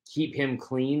keep him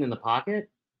clean in the pocket.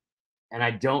 And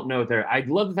I don't know if I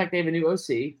love the fact they have a new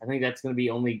OC. I think that's going to be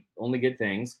only good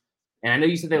things. And I know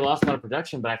you said they lost a lot of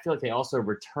production, but I feel like they also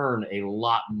return a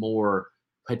lot more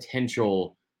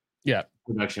potential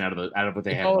production out of what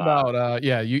they have. All about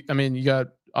you got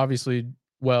obviously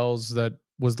Wells that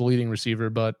was the leading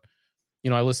receiver, but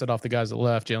I listed off the guys that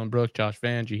left: Jalen Brooks, Josh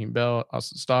Vann, Jaheim Bell,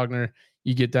 Austin Stogner.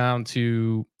 You get down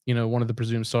to one of the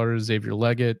presumed starters, Xavier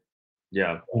Leggett.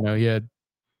 Yeah, he had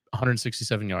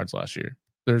 167 yards last year.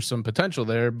 There's some potential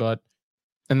there, and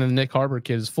then the Nick Harbor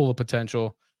kid is full of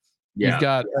potential. Yeah. You've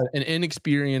got an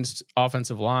inexperienced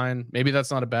offensive line. Maybe that's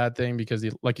not a bad thing because,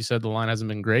 like you said, the line hasn't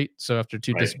been great. So after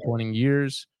 2 disappointing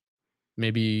years,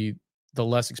 maybe the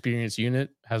less experienced unit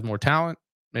has more talent.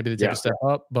 Maybe they take a step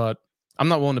up, but I'm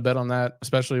not willing to bet on that,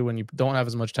 especially when you don't have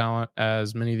as much talent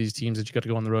as many of these teams that you got to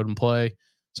go on the road and play.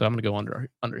 So I'm going to go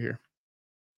under here.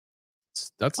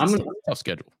 That's a tough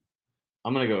schedule.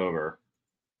 I'm going to go over.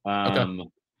 Okay.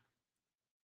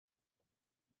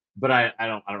 But I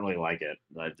don't really like it.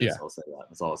 I'll say that.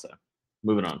 That's all I'll say.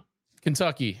 Moving on.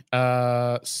 Kentucky,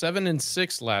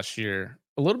 7-6 last year.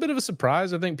 A little bit of a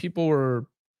surprise. I think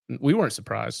we weren't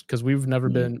surprised because we were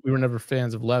never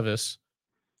fans of Levis.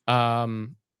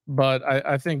 But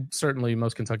I think certainly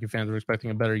most Kentucky fans were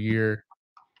expecting a better year.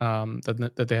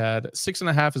 that they had.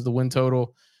 6.5 is the win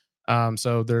total.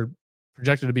 So they're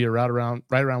projected to be right around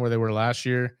where they were last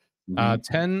year.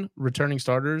 10 returning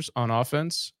starters on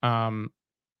offense. And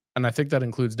I think that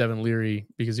includes Devin Leary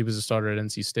because he was a starter at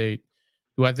NC State,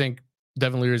 who I think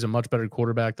Devin Leary is a much better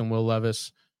quarterback than Will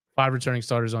Levis. 5 returning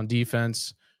starters on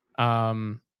defense. Where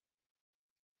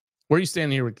are you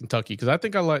standing here with Kentucky? Because I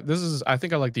think I like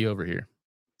the over here.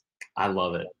 I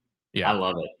love it. Yeah, I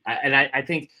love it. I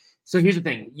think so. Here's the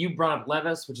thing: you brought up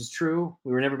Levis, which is true.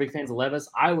 We were never big fans of Levis.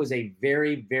 I was a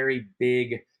very, very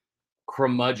big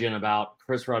curmudgeon about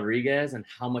Chris Rodriguez and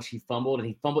how much he fumbled. And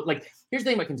he fumbled. Like, here's the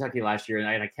thing about Kentucky last year, and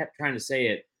I kept trying to say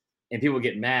it, and people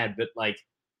get mad, but like,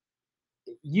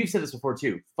 you've said this before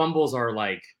too. Fumbles are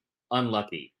like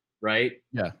unlucky, right?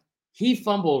 Yeah. He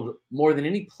fumbled more than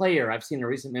any player I've seen in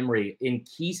recent memory in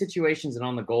key situations and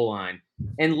on the goal line.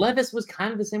 And Levis was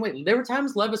kind of the same way. There were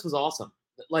times Levis was awesome.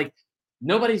 Like,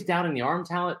 nobody's doubting the arm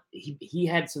talent. He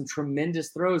had some tremendous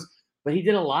throws, but he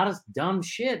did a lot of dumb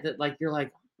shit that, like, you're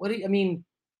like,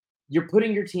 you're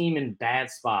putting your team in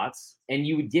bad spots, and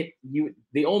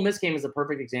the Ole Miss game is a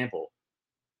perfect example.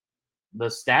 The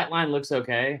stat line looks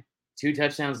okay. 2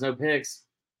 touchdowns, no picks.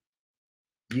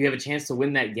 You have a chance to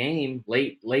win that game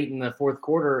late in the fourth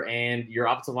quarter, and your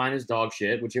offensive line is dog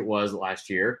shit, which it was last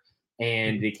year,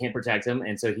 and they can't protect him,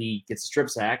 and so he gets a strip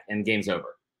sack, and game's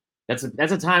over. That's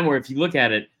a time where, if you look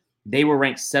at it, they were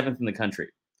ranked 7th in the country.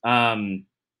 Now,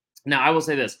 I will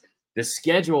say this: the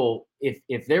schedule,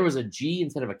 if there was a G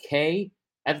instead of a K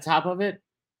at the top of it,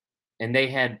 and they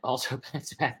had also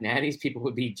back-to-back natties, people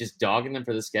would be just dogging them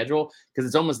for the schedule because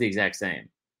it's almost the exact same.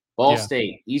 Ball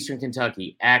State, Eastern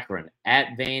Kentucky, Akron,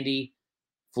 at Vandy,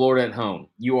 Florida at home.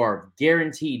 You are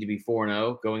guaranteed to be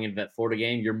 4-0 going into that Florida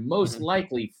game. You're most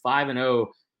likely 5-0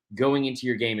 going into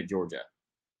your game at Georgia.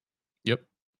 Yep.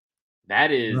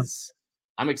 That is,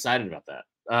 I'm excited about that.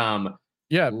 Go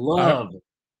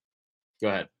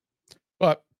ahead.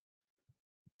 But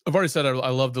I've already said I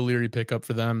love the Leary pickup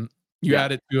for them. You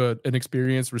add it to an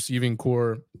experienced receiving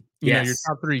core. You know, your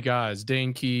top 3 guys,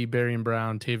 Dane Key, Barian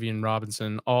Brown, Tavian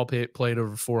Robinson, all played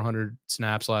over 400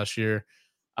 snaps last year.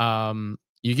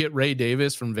 You get Ray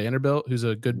Davis from Vanderbilt, who's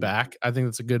a good back. I think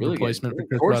that's a good replacement for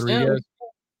Chris Rodriguez.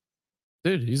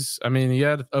 Dude, he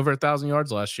had over 1,000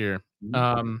 yards last year.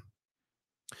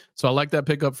 So I like that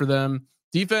pickup for them.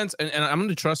 Defense, and I'm going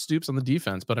to trust Stoops on the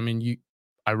defense, but I mean,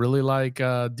 I really like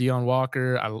Deion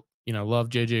Walker. I love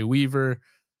JJ Weaver.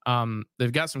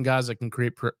 They've got some guys that can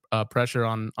create pressure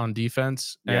on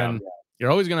defense, and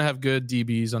you're always going to have good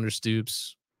DBs under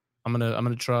Stoops. I'm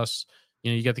gonna trust.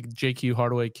 You got the JQ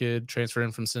Hardaway kid transfer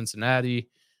in from Cincinnati.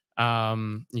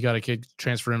 You got a kid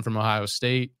transfer in from Ohio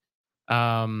State.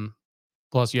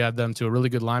 Plus, you add them to a really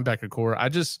good linebacker core. I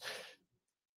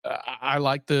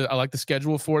like the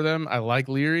schedule for them. I like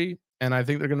Leary, and I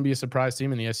think they're going to be a surprise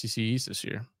team in the SEC East this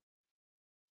year.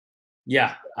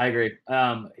 Yeah, I agree.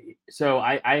 So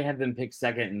I have them picked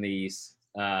second in the East.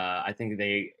 I think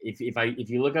if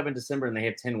you look up in December and they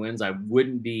have 10 wins, I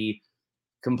wouldn't be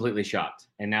completely shocked.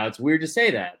 And now it's weird to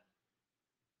say that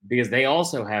because they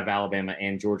also have Alabama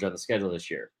and Georgia on the schedule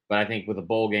this year. But I think with a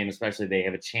bowl game, especially, they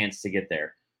have a chance to get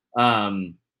there.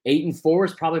 8-4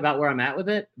 is probably about where I'm at with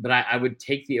it, but I would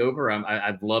take the over.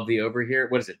 I'd love the over here.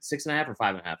 What is it? 6.5 or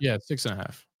 5.5? Yeah,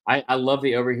 6.5. I love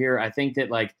the over here. I think that,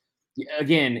 like,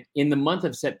 again, in the month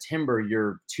of September,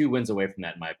 you're 2 wins away from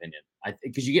that, in my opinion.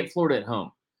 Because you get Florida at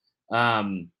home,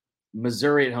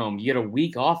 Missouri at home. You get a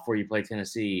week off where you play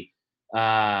Tennessee.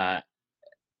 At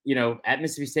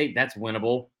Mississippi State, that's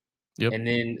winnable. Yep. And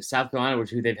then South Carolina,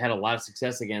 who they've had a lot of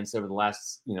success against over the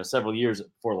last several years,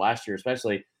 before last year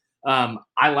especially.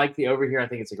 I like the over here. I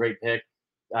think it's a great pick.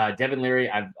 Devin Leary,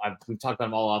 we've talked about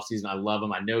him all offseason. I love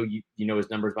him. I know you know his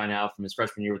numbers by now from his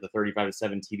freshman year with the 35-7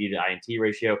 TD to INT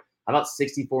ratio. How about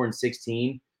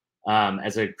 64-16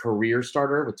 as a career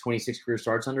starter with 26 career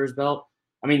starts under his belt?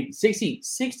 I mean,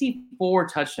 64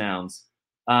 touchdowns.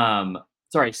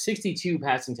 62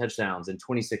 passing touchdowns and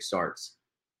 26 starts.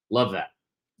 Love that.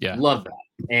 Yeah. Love that.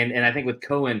 And I think with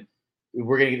Cohen,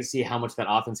 we're going to get to see how much that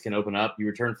offense can open up. You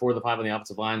return 4 of the 5 on the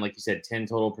offensive line. Like you said, 10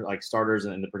 total starters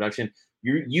in the production.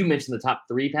 You mentioned the top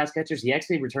 3 pass catchers. He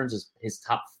actually returns his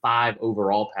top 5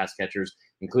 overall pass catchers,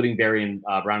 including Barry and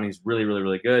Brown, who's really, really,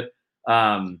 really good.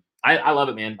 I love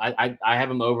it, man. I have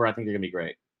him over. I think they're going to be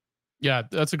great. Yeah,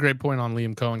 that's a great point on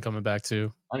Liam Cohen coming back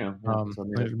too. I know.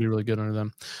 It'd be really good under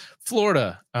them.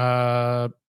 Florida,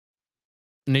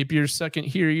 Napier's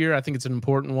second year. I think it's an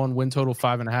important one. Win total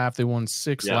 5.5. They won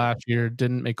 6 last year.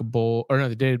 Didn't make a bowl, or no,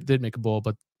 they did make a bowl,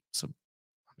 but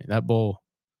that bowl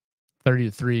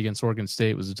 30-3 against Oregon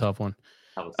State was a tough one.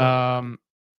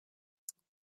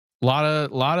 lot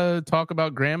of talk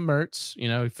about Graham Mertz,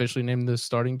 officially named the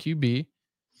starting QB.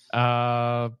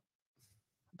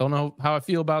 Don't know how I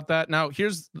feel about that. Now,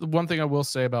 here's the one thing I will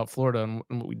say about Florida, and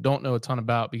what we don't know a ton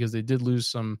about because they did lose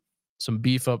some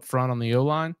beef up front on the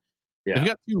O-line. Yeah. They've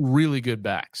got two really good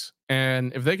backs,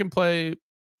 and if they can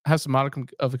have some modicum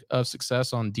of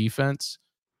success on defense,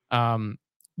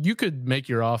 you could make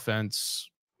your offense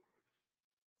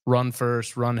run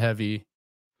first, run heavy.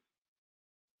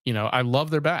 I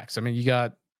love their backs. I mean, you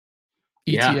got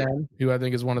ETN, who I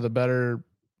think is one of the better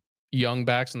young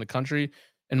backs in the country,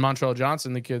 and Montrell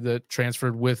Johnson, the kid that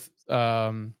transferred with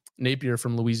Napier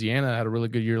from Louisiana, had a really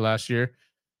good year last year.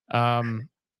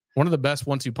 One of the best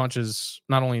 1-2 punches,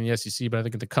 not only in the SEC, but I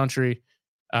think in the country.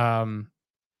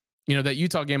 That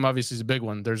Utah game obviously is a big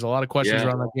one. There's a lot of questions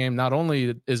around that game. Not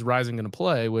only is Rising going to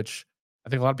play, which I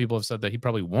think a lot of people have said that he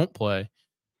probably won't play.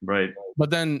 Right. But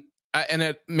then, and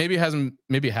it maybe it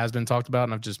has been talked about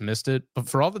and I've just missed it. But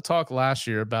for all the talk last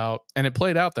year about, and it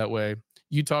played out that way,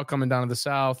 Utah coming down to the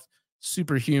South,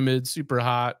 super humid, super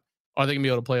hot. Are they going to be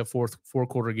able to play a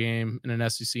four-quarter game in an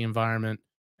SEC environment?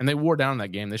 And they wore down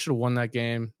that game. They should have won that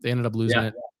game. They ended up losing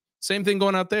it. Same thing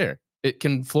going out there.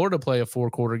 Can Florida play a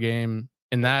 4-quarter game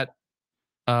in that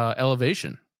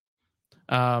elevation?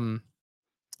 I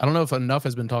don't know if enough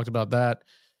has been talked about that.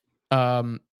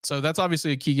 So that's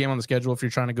obviously a key game on the schedule if you're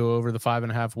trying to go over the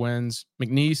 5.5 wins.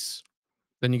 McNeese,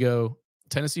 then you go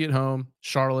Tennessee at home,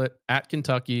 Charlotte at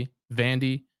Kentucky,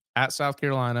 Vandy at South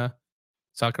Carolina.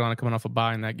 South Carolina coming off a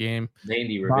bye in that game.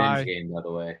 Vandy revenge game, by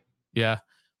the way. Yeah.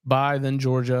 Bye, then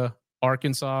Georgia,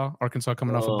 Arkansas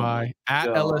coming off a bye, at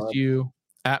LSU,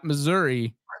 at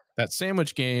Missouri, that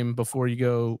sandwich game before you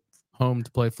go home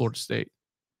to play Florida State.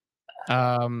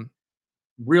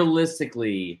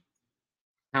 Realistically,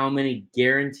 how many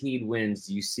guaranteed wins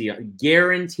do you see?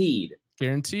 Guaranteed.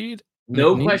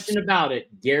 No McNeese, question about it.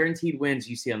 Guaranteed wins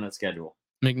you see on that schedule.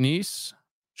 McNeese,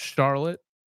 Charlotte.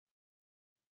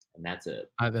 And that's it.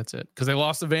 That's it. Because they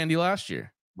lost to Vandy last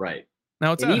year. Right.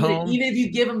 Now it's at home. Even if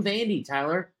you give them Vandy,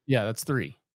 Tyler. Yeah, that's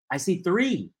 3. I see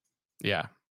 3. Yeah.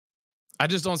 I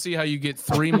just don't see how you get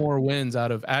 3 more wins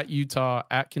out of at Utah,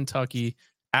 at Kentucky,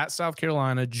 at South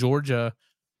Carolina, Georgia,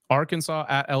 Arkansas,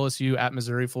 at LSU, at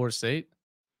Missouri, Florida State.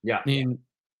 Yeah. I mean,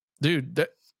 dude, that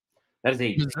is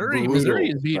a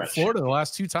Missouri has beat Florida the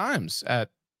last 2 times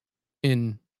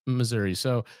in Missouri.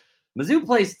 So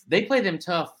Mizzou they play them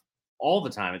tough all the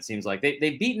time, it seems like.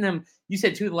 They've beaten them, you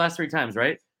said 2 of the last 3 times,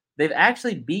 right? They've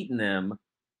actually beaten them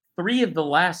 3 of the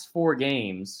last 4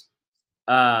 games,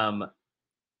 or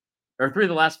 3 of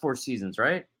the last 4 seasons,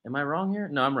 right? Am I wrong here?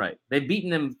 No, I'm right. They've beaten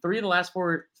them 3 of the last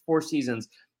 4 seasons.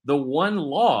 The one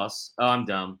loss, I'm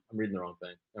dumb. I'm reading the wrong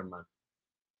thing. Never mind.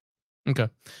 Okay.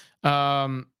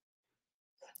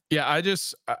 Yeah,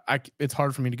 it's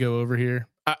hard for me to go over here.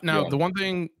 The one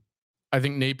thing I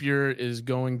think Napier is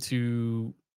going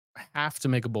to have to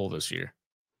make a bowl this year.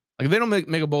 Like, if they don't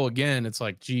make a bowl again, it's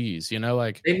like, geez,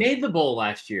 like they made the bowl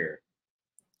last year.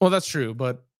 Well, that's true,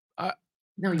 but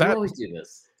you always do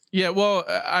this. Yeah, well,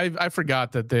 I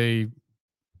forgot that they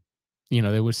were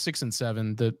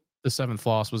 6-7. The 7th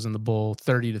loss was in the bowl,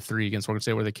 30-3 against Oregon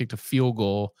State, where they kicked a field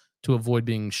goal to avoid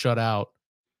being shut out,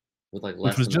 with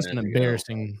which was just an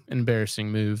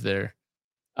embarrassing move there.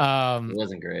 It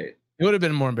wasn't great. It would have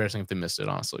been more embarrassing if they missed it,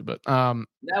 honestly. But that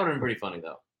would have been pretty funny,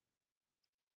 though.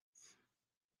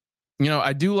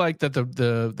 I do like that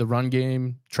the run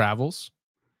game travels.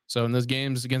 So in those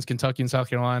games against Kentucky and South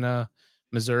Carolina,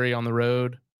 Missouri on the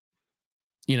road,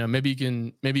 maybe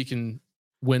you can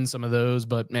win some of those.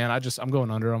 But man, I'm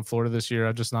going under on Florida this year.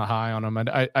 I'm just not high on them.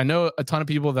 I know a ton of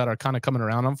people that are kind of coming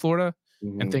around on Florida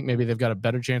and think maybe they've got a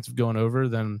better chance of going over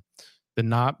than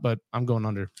not. But I'm going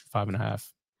under 5.5.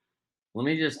 Let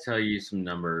me just tell you some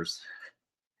numbers.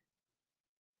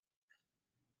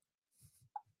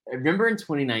 I remember in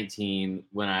 2019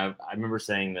 when I remember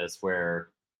saying this, where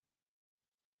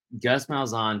Gus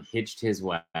Malzahn hitched his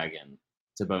wagon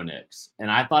to Bo Nix. And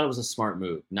I thought it was a smart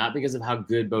move, not because of how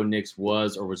good Bo Nix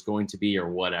was or was going to be or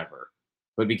whatever,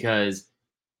 but because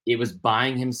it was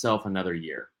buying himself another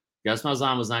year. Gus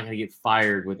Malzahn was not going to get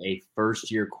fired with a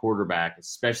first-year quarterback,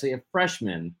 especially a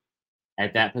freshman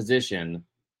at that position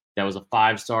that was a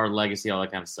 5-star legacy, all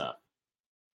that kind of stuff.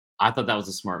 I thought that was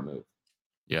a smart move.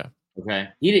 Yeah. Okay.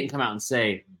 He didn't come out and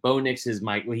say Bo Nix is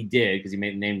Mike. Well, he did because he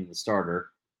named him the starter.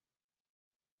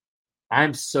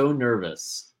 I'm so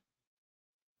nervous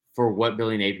for what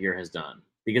Billy Napier has done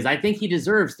because I think he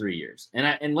deserves 3 years.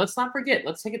 And let's not forget,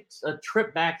 let's take a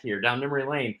trip back here down memory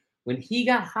lane. When he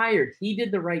got hired, he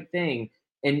did the right thing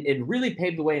and really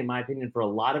paved the way, in my opinion, for a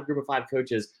lot of Group of 5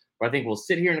 coaches where I think we'll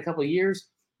sit here in a couple of years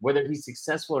whether he's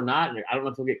successful or not, I don't know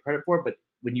if he'll get credit for it, but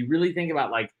when you really think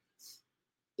about like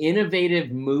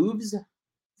innovative moves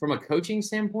from a coaching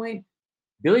standpoint,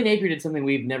 Billy Napier did something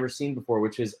we've never seen before,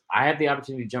 which is I have the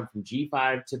opportunity to jump from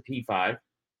G5 to P5.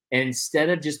 And instead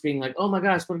of just being like, oh my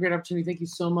gosh, what a great opportunity. Thank you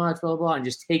so much, blah, blah, blah, and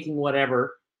just taking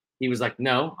whatever, he was like,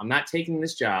 no, I'm not taking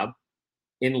this job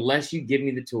unless you give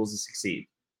me the tools to succeed.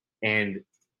 And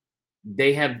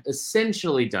they have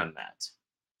essentially done that.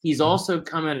 He's also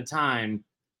come at a time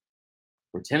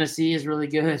where Tennessee is really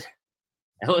good.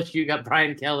 LSU got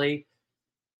Brian Kelly.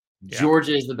 Yeah.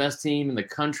 Georgia is the best team in the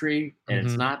country, and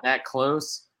it's not that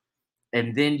close.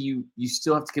 And then you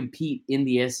still have to compete in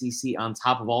the SEC on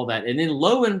top of all that. And then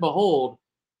lo and behold,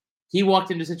 he walked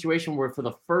into a situation where for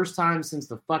the first time since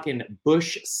the fucking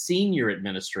Bush senior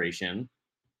administration,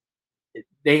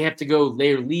 they have to go,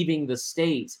 they're leaving the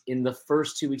state in the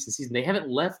first 2 weeks of the season. They haven't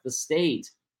left the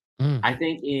state, I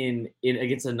think, in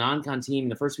against a non-con team in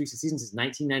the first weeks of the season since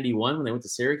 1991 when they went to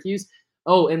Syracuse.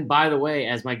 Oh, and by the way,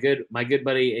 as my good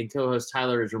buddy and co-host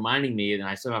Tyler is reminding me, and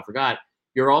I somehow forgot,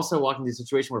 you're also walking into a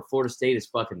situation where Florida State is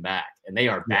fucking back, and they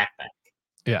are back.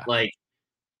 Yeah. Like,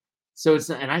 so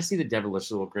it's, and I see the devilish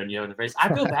little grin in the face.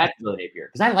 I feel bad for Billy Napier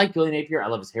because I like Billy Napier. I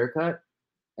love his haircut,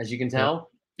 as you can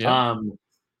tell. Yeah.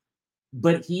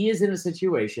 But he is in a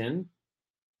situation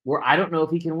where I don't know if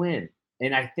he can win,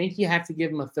 and I think you have to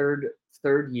give him a third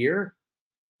year.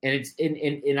 And it's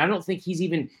and I don't think he's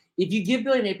even. If you give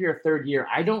Billy Napier a third year,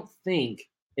 I don't think,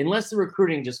 unless the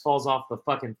recruiting just falls off the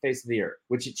fucking face of the earth,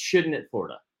 which it shouldn't at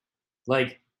Florida.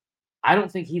 Like, I don't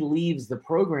think he leaves the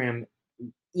program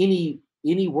any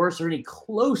worse or any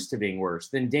close to being worse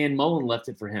than Dan Mullen left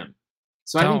it for him.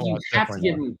 So I think you have to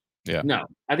give him. Yeah. No,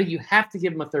 I think you have to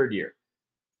give him a third year.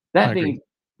 That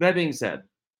being said,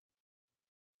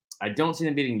 I don't see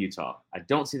them beating Utah. I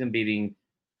don't see them beating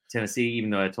Tennessee, even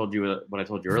though I told you what I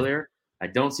told you earlier. I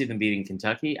don't see them beating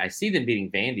Kentucky. I see them beating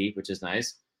Vandy, which is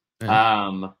nice.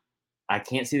 I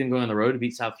can't see them going on the road to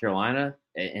beat South Carolina.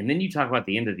 And then you talk about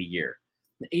the end of the year.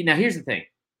 Now, here's the thing.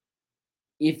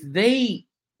 If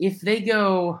they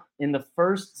go in the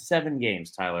first 7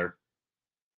 games, Tyler,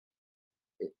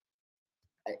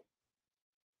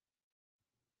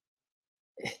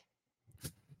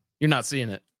 you're not seeing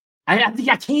it. I think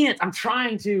I can't. I'm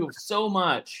trying to so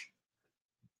much.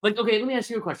 Like, okay, let me ask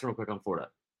you a question real quick on Florida.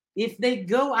 If they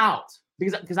go out,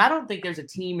 because I don't think there's a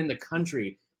team in the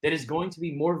country that is going to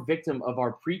be more victim of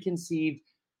our preconceived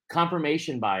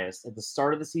confirmation bias at the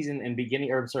start of the season and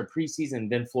preseason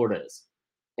than Florida is.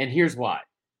 And here's why.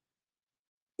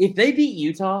 If they beat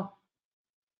Utah,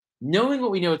 knowing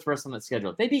what we know it's rest on that schedule,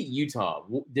 if they beat Utah,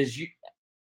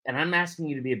 and I'm asking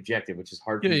you to be objective, which is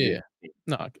hard for you. Yeah.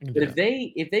 No, but if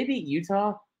they beat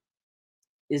Utah,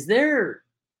 is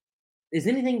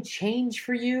anything change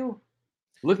for you?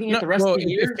 Looking at the rest of the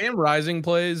year, if Cam Rising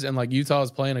plays and like Utah is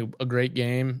playing a great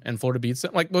game and Florida beats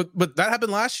them, like, but that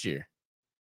happened last year.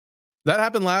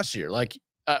 Like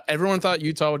everyone thought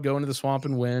Utah would go into the swamp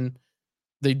and win.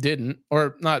 They didn't,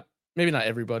 or not. Maybe not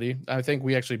everybody. I think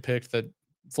we actually picked that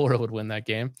Florida would win that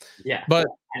game. Yeah, but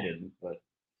I didn't.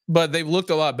 But they've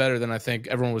looked a lot better than I think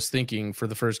everyone was thinking for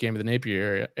the first game of the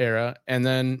Napier era, and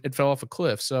then it fell off a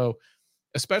cliff. So,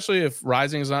 especially if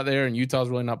Rising is not there and Utah's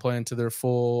really not playing to their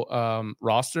full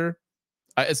roster,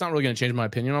 it's not really going to change my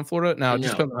opinion on Florida. Now, it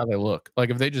just depends on how they look. Like,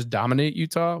 if they just dominate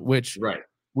Utah, which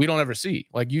we don't ever see.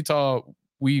 Like, Utah,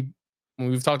 when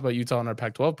we've talked about Utah in our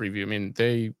Pac-12 preview, I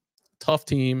mean, tough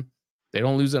team. They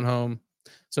don't lose at home.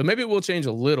 So maybe it will change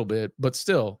a little bit, but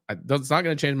still, it's not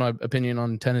going to change my opinion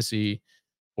on Tennessee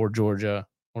or Georgia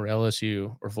or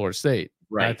LSU or Florida State.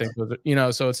 Right. I think,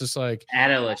 so it's just like at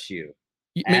LSU.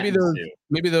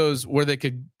 Maybe those where they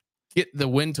could get the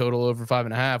win total over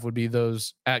 5.5 would be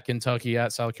those at Kentucky,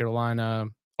 at South Carolina,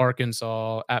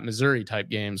 Arkansas, at Missouri type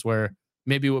games where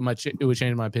maybe it would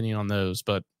change my opinion on those.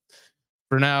 But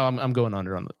for now, I'm going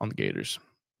under on the Gators.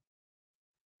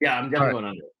 Yeah, I'm definitely going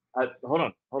under. Hold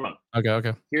on.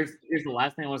 Okay. Here's the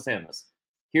last thing I want to say on this.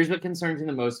 Here's what concerns me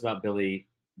the most about Billy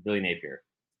Napier.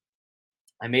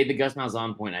 I made the Gus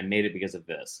Malzahn point. I made it because of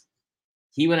this.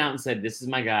 He went out and said, "This is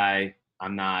my guy.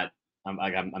 I'm not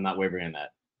wavering on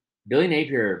that." Billy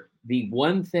Napier, the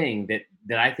one thing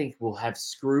that I think will have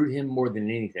screwed him more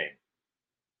than anything,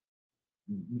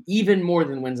 even more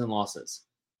than wins and losses,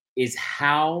 is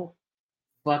how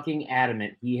fucking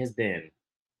adamant he has been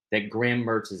that Graham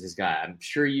Mertz is his guy. I'm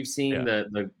sure you've seen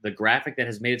the graphic that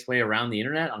has made its way around the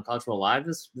internet on College Football Live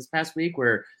this past week,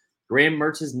 where Graham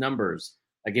Mertz's numbers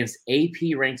against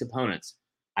AP ranked opponents.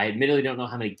 I admittedly don't know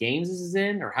how many games this is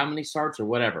in or how many starts or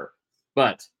whatever,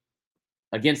 but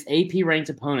against AP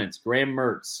ranked opponents, Graham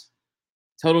Mertz,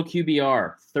 total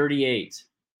QBR 38,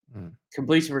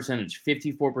 Completion percentage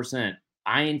 54%,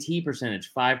 INT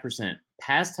percentage 5%,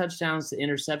 pass touchdowns to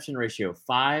interception ratio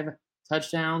 5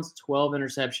 touchdowns, 12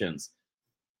 interceptions.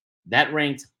 That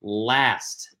ranked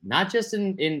last, not just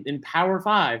in Power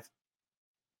 5.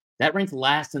 That ranked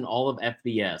last in all of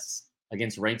FBS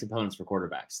against ranked opponents for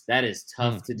quarterbacks. That is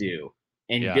tough to do.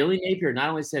 And Billy Napier not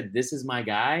only said, "This is my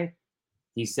guy,"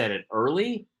 he said it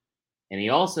early. And he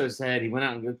also said he went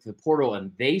out and looked to the portal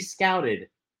and they scouted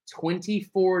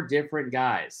 24 different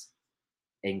guys.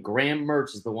 And Graham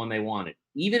Mertz is the one they wanted.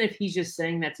 Even if he's just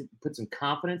saying that to put some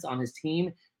confidence on his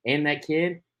team and that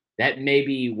kid, that may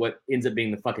be what ends up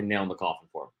being the fucking nail in the coffin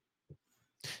for him.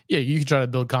 Yeah, you can try to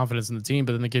build confidence in the team,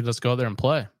 but then the kid just go out there and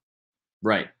play.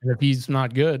 Right. And if he's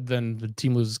not good, then the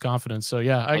team loses confidence. So,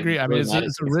 yeah, I agree. I mean, it's a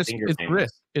risk.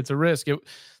 It's a risk.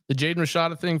 The Jaden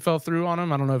Rashada thing fell through on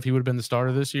him. I don't know if he would have been the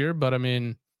starter this year, but I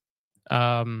mean,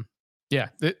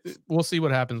 we'll see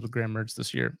what happens with Graham Mertz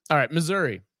this year. All right,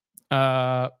 Missouri.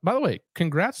 By the way,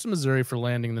 congrats to Missouri for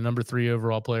landing the number 3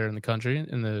 overall player in the country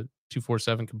in the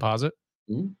 247 composite.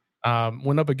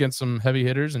 Went up against some heavy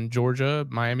hitters in Georgia,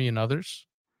 Miami, and others.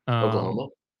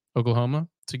 Oklahoma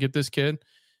to get this kid.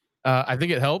 I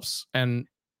think it helps, and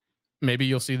maybe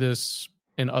you'll see this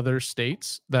in other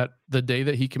states, that the day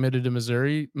that he committed to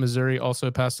Missouri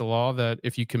also passed a law that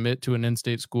if you commit to an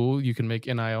in-state school, you can make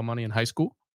NIL money in high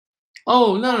school.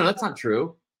 Oh, no, that's not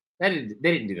true. They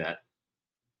didn't do that.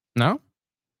 No?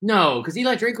 No, because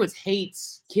Eli Drakowitz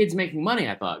hates kids making money,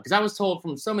 I thought. Because I was told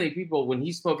from so many people when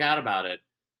he spoke out about it,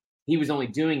 he was only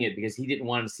doing it because he didn't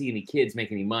want to see any kids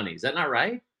make any money. Is that not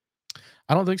right?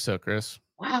 I don't think so, Chris.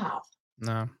 Wow.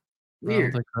 No.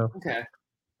 Weird. I don't think so. Okay.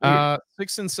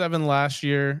 6-7 last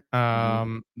year.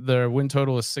 Their win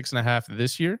total is 6.5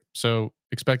 this year, so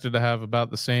expected to have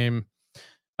about the same.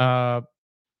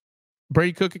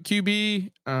 Brady Cook at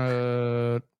QB.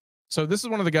 So this is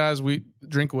one of the guys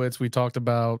Drinkwitz we talked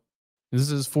about. This is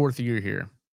his 4th year here.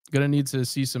 Gonna need to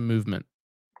see some movement.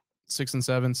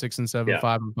 6-7, 6-7,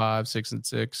 5-5,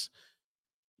 6-6.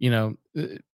 You know,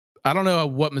 I don't know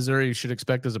what Missouri should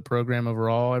expect as a program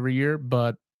overall every year,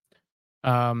 but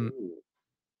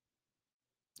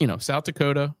you know, South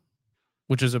Dakota,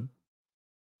 which is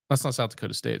that's not South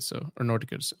Dakota State, or North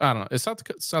Dakota. I don't know. South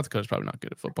Dakota's probably not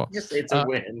good at football. It's a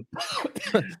win.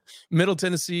 Middle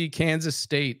Tennessee, Kansas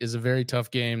State is a very tough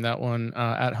game. That one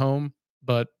at home,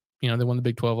 but you know they won the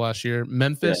Big 12 last year.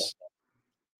 Memphis.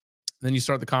 Then you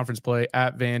start the conference play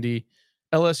at Vandy,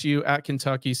 LSU, at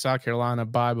Kentucky, South Carolina.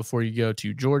 Bye before you go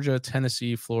to Georgia,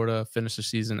 Tennessee, Florida. Finish the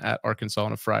season at Arkansas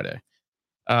on a Friday.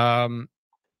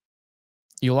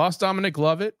 You lost Dominic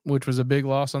Lovett, which was a big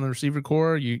loss on the receiver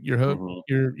core. Your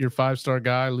 5-star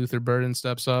guy, Luther Burden,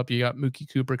 steps up. You got Mookie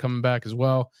Cooper coming back as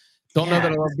well. Don't know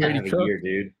that I love Brady Cook.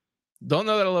 Don't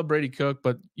know that I love Brady Cook,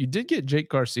 but you did get Jake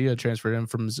Garcia transferred in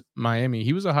from Miami.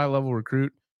 He was a high-level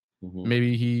recruit.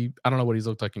 Maybe I don't know what he's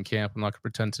looked like in camp. I'm not going to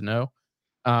pretend to know.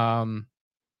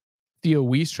 Theo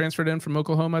Weiss transferred in from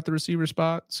Oklahoma at the receiver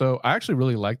spot. So I actually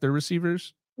really like their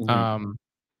receivers.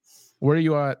 Where are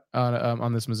you at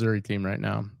on this Missouri team right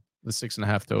now? The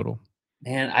 6.5 total.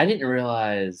 Man, I didn't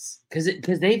realize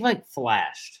because they've like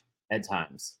flashed at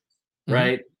times,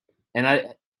 right? And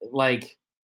I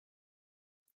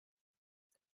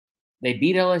they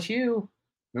beat LSU.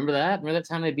 Remember that? Remember that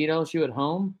time they beat LSU at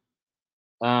home?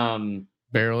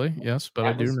 Barely, yes, but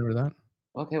I do remember that.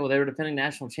 Okay, well they were defending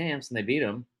national champs and they beat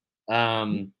them.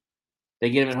 They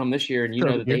get them at home this year, and you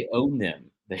know that they own them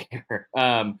there.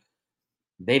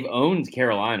 They've owned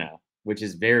Carolina, which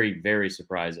is very, very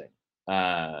surprising.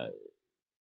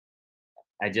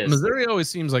 Missouri always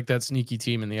seems like that sneaky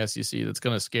team in the SEC that's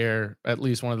going to scare at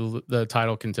least one of the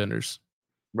title contenders.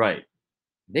 Right.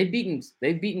 They've beaten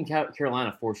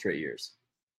Carolina 4 straight years.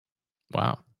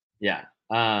 Wow. Yeah.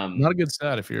 Not a good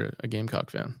stat if you're a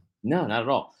Gamecock fan. No, not at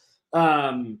all.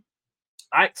 I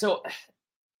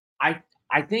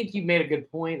think you made a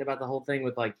good point about the whole thing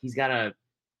with like it's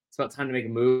about time to make a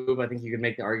move. I think you could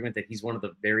make the argument that he's one of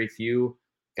the very few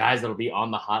guys that'll be on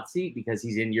the hot seat because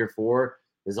he's in year 4.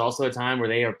 There's also a time where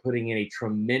they are putting in a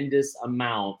tremendous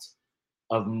amount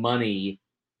of money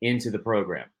into the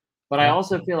program. But I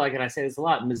also feel like, and I say this a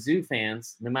lot, Mizzou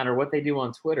fans, no matter what they do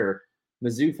on Twitter,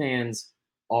 Mizzou fans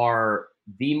are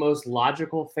the most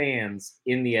logical fans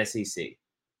in the SEC.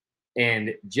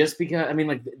 And just because, I mean,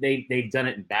 like they've done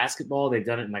it in basketball, they've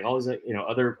done it in like all these,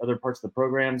 other parts of the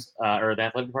programs or the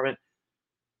athletic department.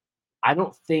 I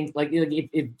don't think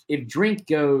if Drink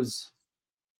goes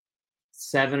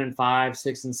 7-5,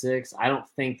 6-6, I don't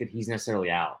think that he's necessarily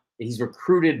out. He's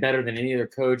recruited better than any other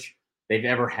coach they've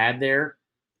ever had there.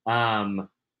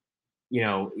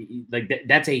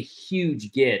 that's a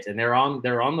huge get, and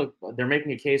they're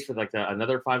making a case for like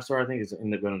another 5-star. I think is in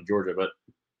the going to Georgia, but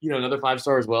another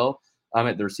 5-star as well.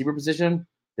 At the receiver position,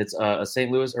 that's a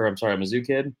St. Louis, or I'm sorry, a Mizzou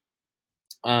kid.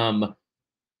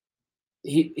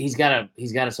 He's got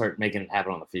to start making it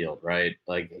happen on the field, right?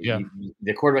 Like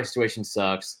the quarterback situation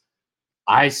sucks.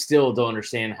 I still don't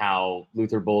understand how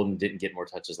Luther Bolden didn't get more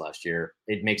touches last year.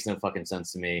 It makes no fucking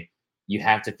sense to me. You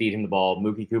have to feed him the ball.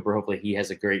 Mookie Cooper, hopefully he has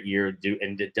a great year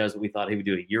and it does what we thought he would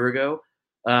do a year ago.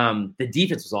 The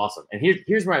defense was awesome. And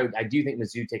here's where I do think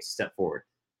Mizzou takes a step forward.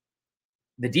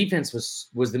 The defense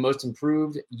was the most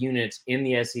improved unit in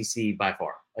the SEC by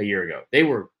far a year ago. They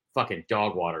were fucking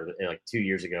dog water like 2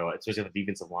 years ago, especially on the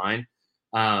defensive line.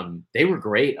 They were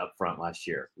great up front last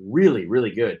year. Really,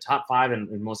 really good. Top 5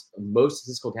 in most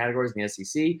statistical categories in the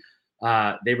SEC.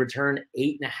 They returned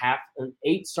 8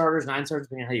 starters, 9 starters,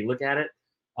 depending on how you look at it,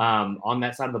 on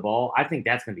that side of the ball. I think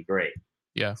that's going to be great.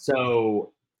 Yeah.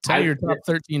 So tell your top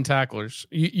 13 tacklers.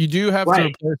 You do have to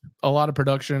replace a lot of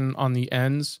production on the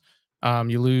ends.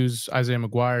 You lose Isaiah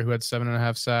McGuire, who had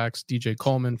 7.5 sacks, DJ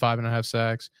Coleman, 5.5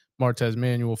 sacks, Martez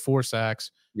Manuel, 4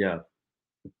 sacks. Yeah.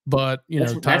 But,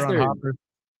 Tyron Hopper.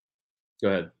 Go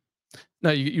ahead.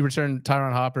 No, you return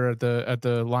Tyron Hopper at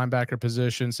the linebacker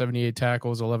position, 78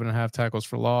 tackles, 11.5 tackles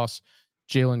for loss.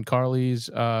 Jalen Carley's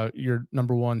your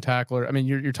number 1 tackler. I mean,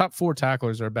 your top 4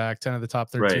 tacklers are back, 10 of the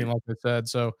top 13, like I said.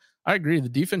 So I agree. The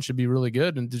defense should be really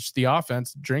good. And just the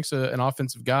offense, Drink's an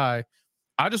offensive guy.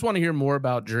 I just want to hear more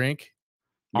about Drink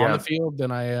on the field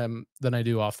than I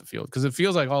do off the field, because it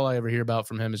feels like all I ever hear about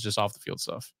from him is just off the field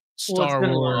stuff. Well, it's been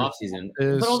a long off season,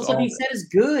 but all the stuff he said is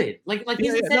good. Like he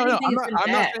hasn't said anything that's been bad.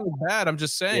 I'm not saying it's bad. I'm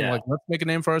just saying, let's make a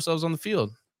name for ourselves on the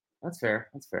field. That's fair.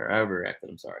 I overreacted.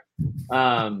 I'm sorry.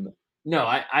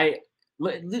 No,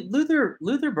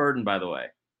 Luther Burden, by the way,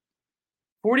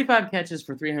 45 catches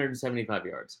for 375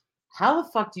 yards. How the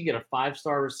fuck do you get a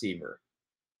 5-star receiver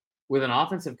with an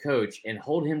offensive coach and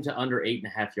hold him to under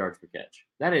 8.5 yards per catch?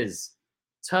 That is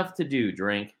tough to do,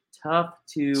 Drink. Tough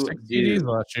to do. TDs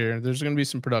last year. There's going to be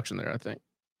some production there, I think.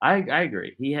 I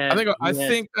agree. I think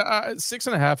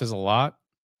 6.5 is a lot.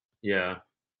 Yeah.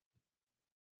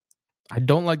 I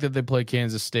don't like that they play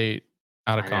Kansas State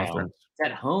out of conference.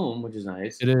 It's at home, which is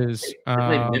nice. It is. They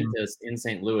play Memphis in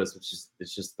St. Louis, which is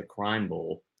it's just the crime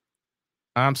bowl.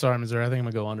 I'm sorry, Missouri. I think I'm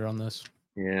gonna go under on this.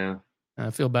 Yeah. I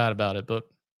feel bad about it, but.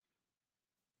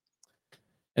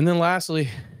 And then lastly,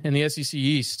 in the SEC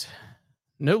East,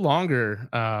 no longer,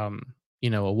 a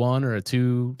 1 or a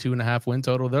 2.5 win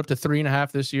total. They're up to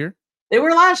 3.5 this year. They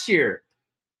were last year.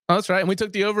 Oh, that's right. And we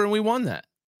took the over and we won that.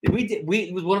 We did.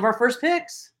 It was one of our first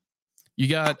picks. You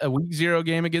got a week 0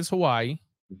 game against Hawaii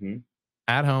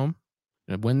at home.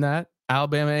 You're gonna win that.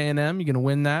 Alabama A&M, you're going to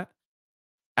win that.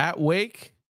 At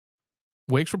Wake.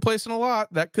 Wake's replacing a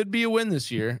lot. That could be a win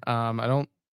this year. I don't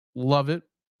love it,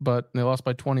 but they lost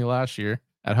by 20 last year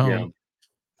at home.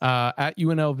 Yeah. At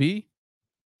UNLV,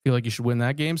 feel like you should win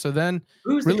that game. So then,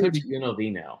 who's the coach at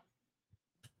UNLV now?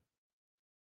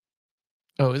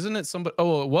 Oh, isn't it somebody?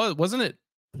 Oh, wasn't it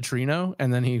Petrino?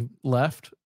 And then he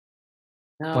left.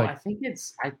 No, I think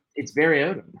it's Barry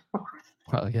Odom.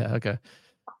 Oh yeah, okay.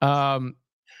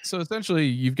 So essentially,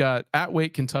 you've got at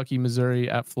Wake, Kentucky, Missouri,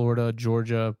 at Florida,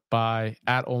 Georgia, bye,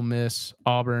 at Ole Miss,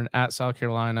 Auburn, at South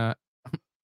Carolina,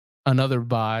 another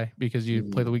bye because you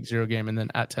play the week 0 game, and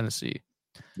then at Tennessee.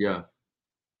 Yeah.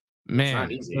 Man,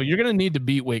 so you're gonna need to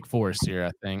beat Wake Forest here,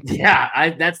 I think.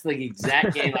 Yeah, that's the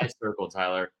exact game I circled,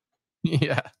 Tyler.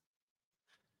 Yeah.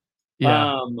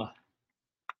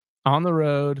 On the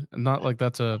road, not like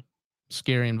that's a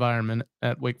scary environment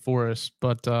at Wake Forest,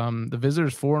 but the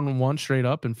visitors 4-1 straight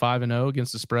up and 5-0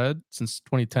 against the spread since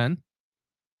 2010.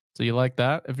 So you like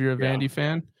that if you're a Vandy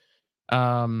fan.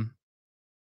 To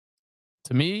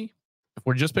me, if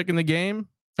we're just picking the game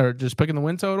or just picking the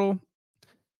win total,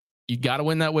 you got to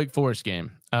win that Wake Forest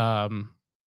game. I'm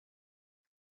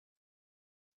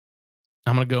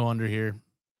gonna go under here.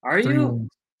 Are you?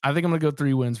 I think I'm gonna go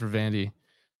 3 wins for Vandy.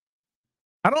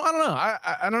 I don't know.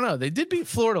 I don't know. They did beat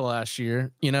Florida last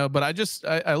year, but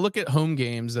I look at home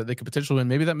games that they could potentially win.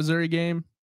 Maybe that Missouri game,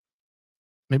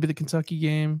 maybe the Kentucky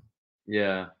game.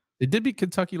 Yeah. They did beat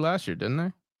Kentucky last year, didn't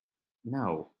they?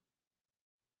 No.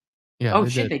 Yeah. Oh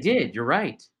shit, they did. You're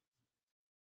right.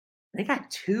 They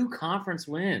got 2 conference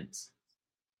wins.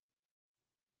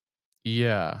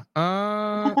 Yeah.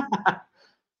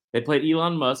 They played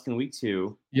Elon Musk in week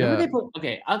 2. Yeah.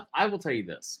 Okay, I will tell you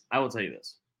this.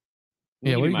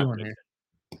 Yeah, what are you doing here?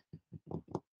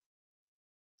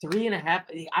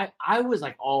 3.5. I was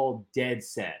like all dead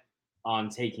set on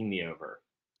taking the over.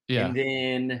 Yeah. And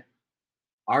then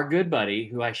our good buddy,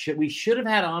 who we should have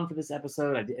had on for this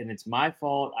episode, and it's my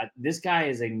fault. This guy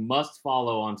is a must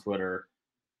follow on Twitter.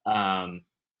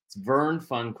 It's Vern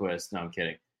Funquist. No, I'm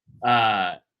kidding.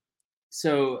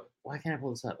 So why can't I pull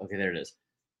this up? Okay, there it is.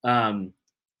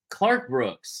 Clark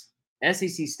Brooks,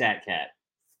 SEC Stat Cat,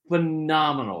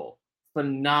 phenomenal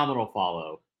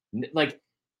follow. Like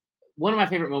one of my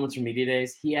favorite moments from Media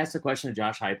Days, he asked a question to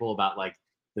Josh Heupel about like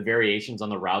the variations on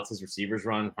the routes his receivers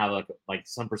run, how like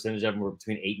some percentage of them were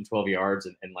between 8 and 12 yards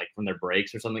and like from their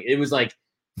breaks or something. It was like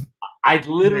I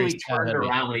literally turned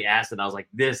around when he asked it. I was like,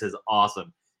 this is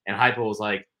awesome. And Heupel was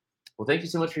like, well, thank you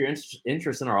so much for your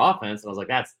interest in our offense. And I was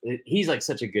like, he's like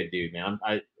such a good dude, man.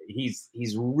 He's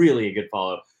really a good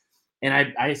follow. And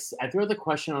I threw the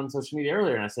question on social media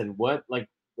earlier, and I said, what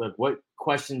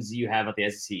questions do you have at the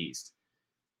SEC East?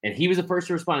 And he was the first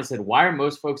to respond. He said, why are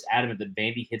most folks adamant that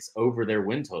Vandy hits over their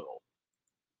win total?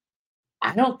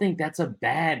 I don't think that's a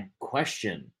bad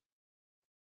question.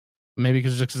 Maybe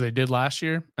because they did last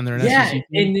year and they're an SEC team.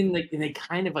 And then they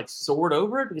kind of like soared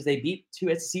over it because they beat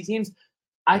 2 SEC teams.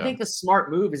 I think the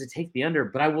smart move is to take the under.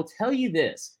 But I will tell you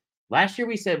this. Last year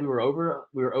we said we were over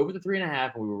the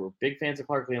 3.5, and we were big fans of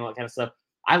Clark Lee and all that kind of stuff.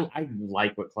 I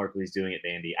like what Clark Lee's doing at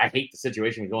Vandy. I hate the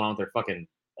situation going on with their fucking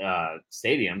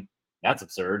stadium. That's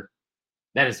absurd.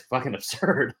 That is fucking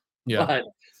absurd. Yeah. But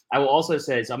I will also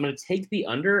say, so I'm going to take the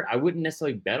under. I wouldn't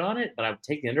necessarily bet on it, but I would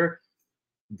take the under.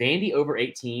 Vandy over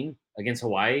 18 against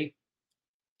Hawaii.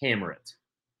 Hammer it.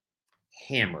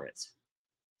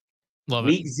 Love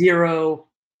Week 0,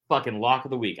 fucking lock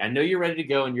of the week. I know you're ready to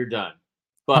go and you're done.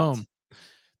 But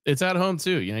it's at home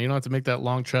too. You know, you don't have to make that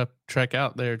long trek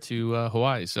out there to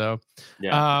Hawaii. So,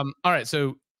 yeah. All right.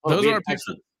 So those are our picks.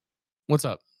 What's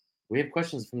up? We have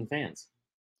questions from the fans.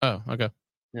 Oh, okay.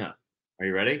 Yeah. Are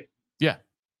you ready? Yeah.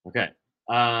 Okay.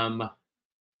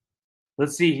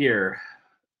 Let's see here.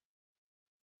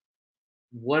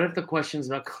 What if the question's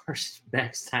about Carson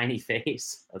Beck's tiny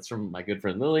face? That's from my good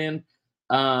friend Lillian.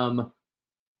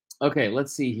 Okay,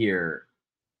 let's see here.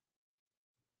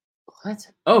 What?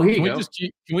 Oh, here you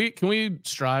go. Can we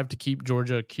strive to keep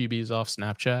Georgia QBs off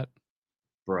Snapchat?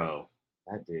 Bro,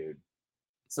 that dude.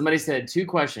 Somebody said 2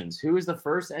 questions. Who is the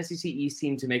first SEC East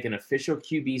team to make an official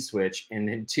QB switch? And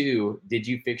then 2, did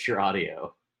you fix your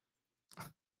audio?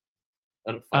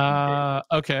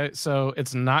 Okay, so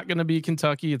it's not going to be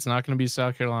Kentucky. It's not going to be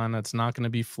South Carolina. It's not going to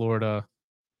be Florida.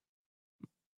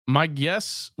 My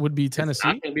guess would be Tennessee. It's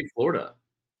not going to be Florida.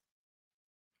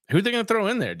 Who are they going to throw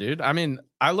in there, dude? I mean,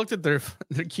 I looked at their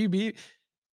QB.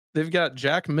 They've got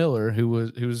Jack Miller,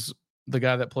 who's the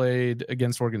guy that played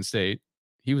against Oregon State.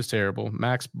 He was terrible.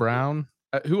 Max Brown.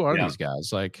 Who are these guys?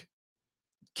 Like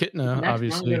Kitna,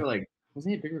 obviously. Brown,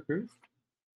 wasn't he a big recruit?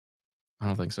 I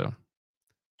don't think so.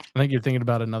 I think you're thinking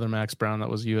about another Max Brown that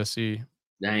was USC.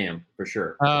 I am, for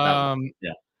sure. Yeah.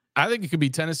 I think it could be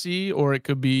Tennessee or it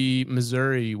could be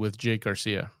Missouri with Jake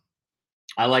Garcia.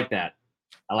 I like that.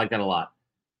 I like that a lot.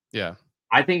 Yeah.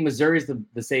 I think Missouri is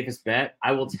the safest bet.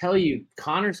 I will tell you,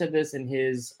 Connor said this in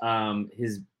his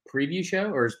preview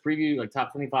show, or his preview, like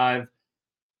top 25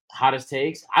 hottest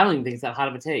takes. I don't even think it's that hot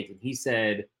of a take. And he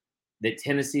said that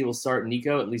Tennessee will start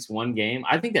Nico at least one game.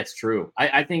 I think that's true.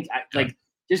 I think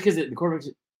just because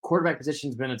the quarterback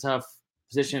position's been a tough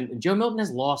position. Joe Milton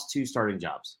has lost 2 starting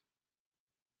jobs.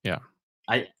 Yeah.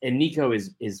 And Nico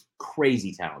is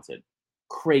crazy talented.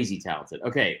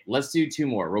 Okay, let's do 2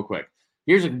 more real quick.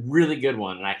 Here's a really good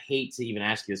one, and I hate to even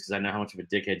ask you this because I know how much of a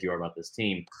dickhead you are about this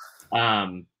team.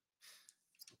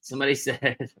 Somebody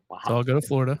said, wow. So I'll go to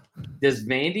Florida. Does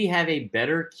Vandy have a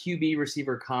better QB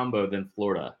receiver combo than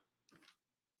Florida?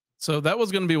 So that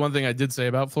was going to be one thing I did say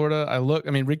about Florida.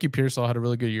 Ricky Pearsall had a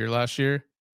really good year last year.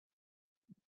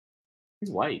 He's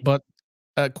white. But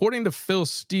according to Phil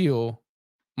Steele,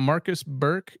 Marcus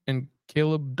Burke and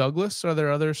Caleb Douglas are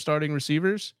their other starting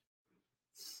receivers.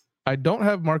 I don't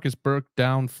have Marcus Burke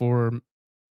down for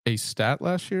a stat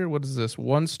last year. What is this?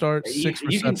 1 start, 6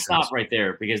 receptions. You can stop right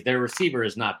there because their receiver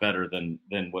is not better than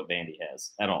what Vandy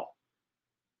has at all.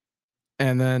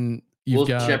 And then you've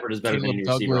got Shepard is better Caleb than any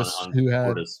receiver Douglas, on who had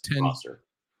Florida's roster.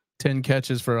 10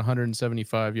 catches for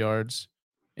 175 yards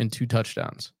and 2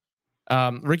 touchdowns.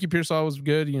 Ricky Pearsall was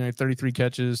good. 33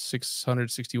 catches,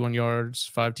 661 yards,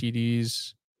 5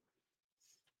 TDs.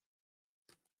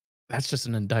 That's just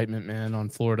an indictment, man, on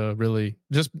Florida, really.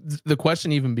 Just the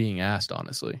question even being asked,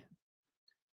 honestly.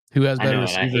 Who has better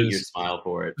receivers? I hate your smile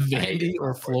for it. Vandy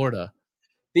or Florida?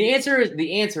 The answer is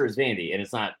Vandy, and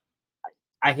it's not.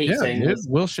 I hate saying this.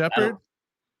 Will Shepard.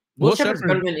 Will Shepard is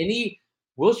better than any.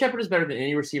 Will Shepard is better than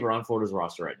any receiver on Florida's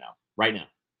roster right now. Right now.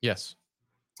 Yes,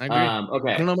 I agree.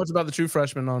 Okay. I don't know much about the true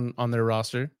freshmen on their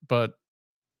roster, but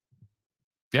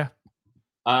Yeah.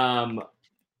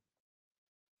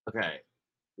 Okay.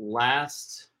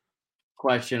 Last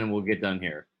question, and we'll get done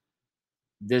here.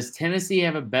 Does Tennessee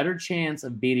have a better chance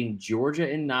of beating Georgia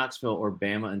in Knoxville or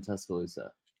Bama in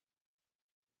Tuscaloosa?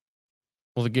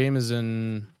 Well, the game is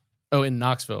in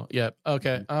Knoxville. Yeah.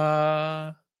 Okay.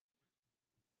 I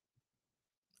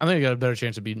think I got a better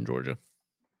chance of beating Georgia.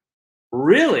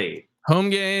 Really? Home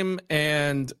game,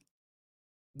 and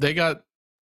they got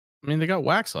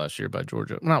waxed last year by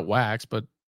Georgia. Not waxed, but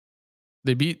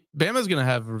they beat Bama's going to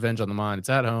have revenge on the mind. It's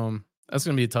at home. That's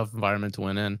going to be a tough environment to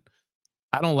win in.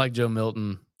 I don't like Joe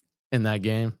Milton in that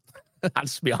game. I'll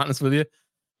just be honest with you.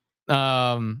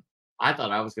 I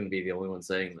thought I was going to be the only one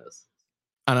saying this.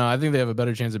 I know. I think they have a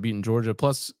better chance of beating Georgia.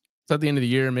 Plus, it's at the end of the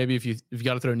year. Maybe if you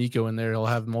got to throw Nico in there, he'll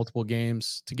have multiple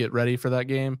games to get ready for that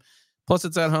game. Plus,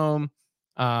 it's at home.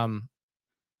 I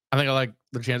think I like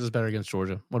the chances better against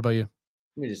Georgia. What about you?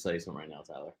 Let me just tell you something right now,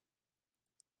 Tyler.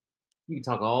 You can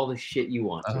talk all the shit you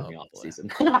want to me off the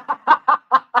season.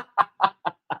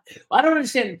 I don't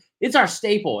understand. It's our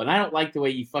staple, and I don't like the way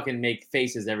you fucking make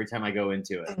faces every time I go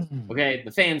into it. Okay,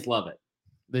 the fans love it.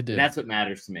 They do. And that's what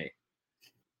matters to me.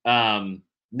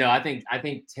 No, I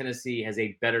think Tennessee has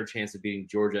a better chance of beating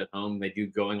Georgia at home than they do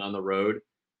going on the road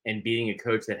and beating a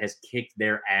coach that has kicked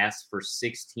their ass for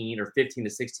 16 or 15 to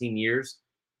 16 years.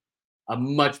 A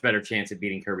much better chance of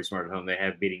beating Kirby Smart at home than they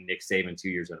have beating Nick Saban 2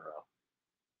 years in a row.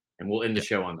 And we'll end the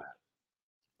show on that.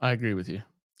 I agree with you.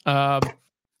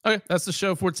 Okay, that's the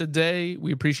show for today.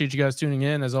 We appreciate you guys tuning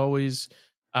in. As always,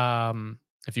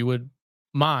 if you would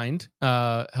mind,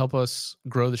 help us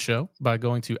grow the show by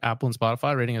going to Apple and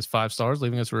Spotify, rating us 5 stars,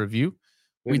 leaving us a review.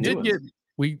 We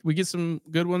get some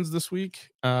good ones this week.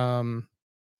 We want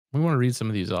to read some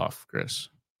of these off, Chris.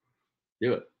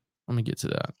 Do it. Let me get to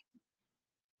that.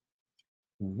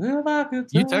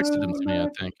 You texted them to me, I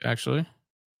think, actually.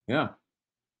 Yeah.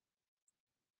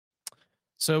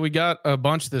 So we got a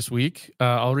bunch this week.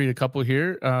 I'll read a couple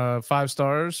here. 5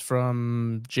 stars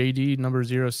from JD number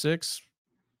 06.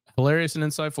 Hilarious and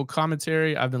insightful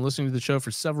commentary. I've been listening to the show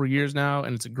for several years now,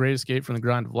 and it's a great escape from the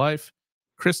grind of life.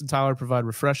 Chris and Tyler provide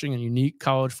refreshing and unique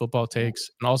college football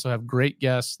takes and also have great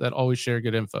guests that always share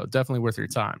good info. Definitely worth your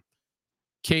time.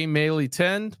 K Maley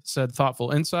 10 said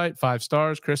thoughtful insight, 5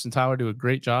 stars. Chris and Tyler do a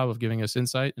great job of giving us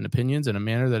insight and opinions in a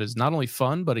manner that is not only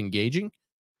fun but engaging.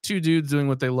 2 dudes doing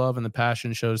what they love, and the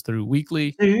passion shows through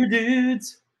weekly. 2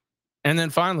 dudes. And then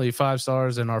finally, 5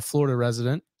 stars, and our Florida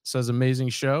resident says amazing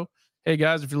show. Hey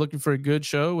guys, if you're looking for a good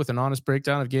show with an honest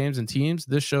breakdown of games and teams,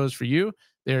 this show is for you.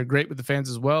 They are great with the fans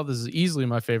as well. This is easily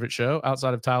my favorite show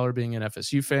outside of Tyler being an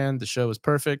FSU fan. The show is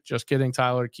perfect. Just kidding,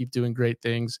 Tyler. Keep doing great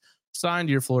things. Signed,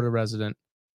 your Florida resident.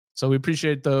 So we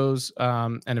appreciate those.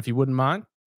 And if you wouldn't mind,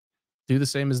 do the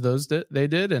same as those they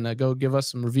did and go give us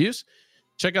some reviews.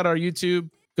 Check out our YouTube.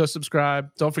 Go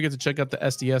subscribe. Don't forget to check out the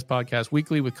SDS Podcast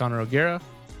Weekly with Connor O'Gara.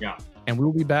 Yeah. And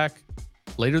we'll be back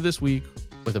later this week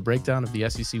with a breakdown of the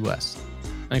SEC West.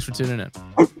 Thanks for tuning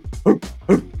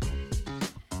in.